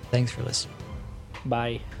 Thanks for listening.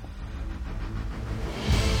 Bye.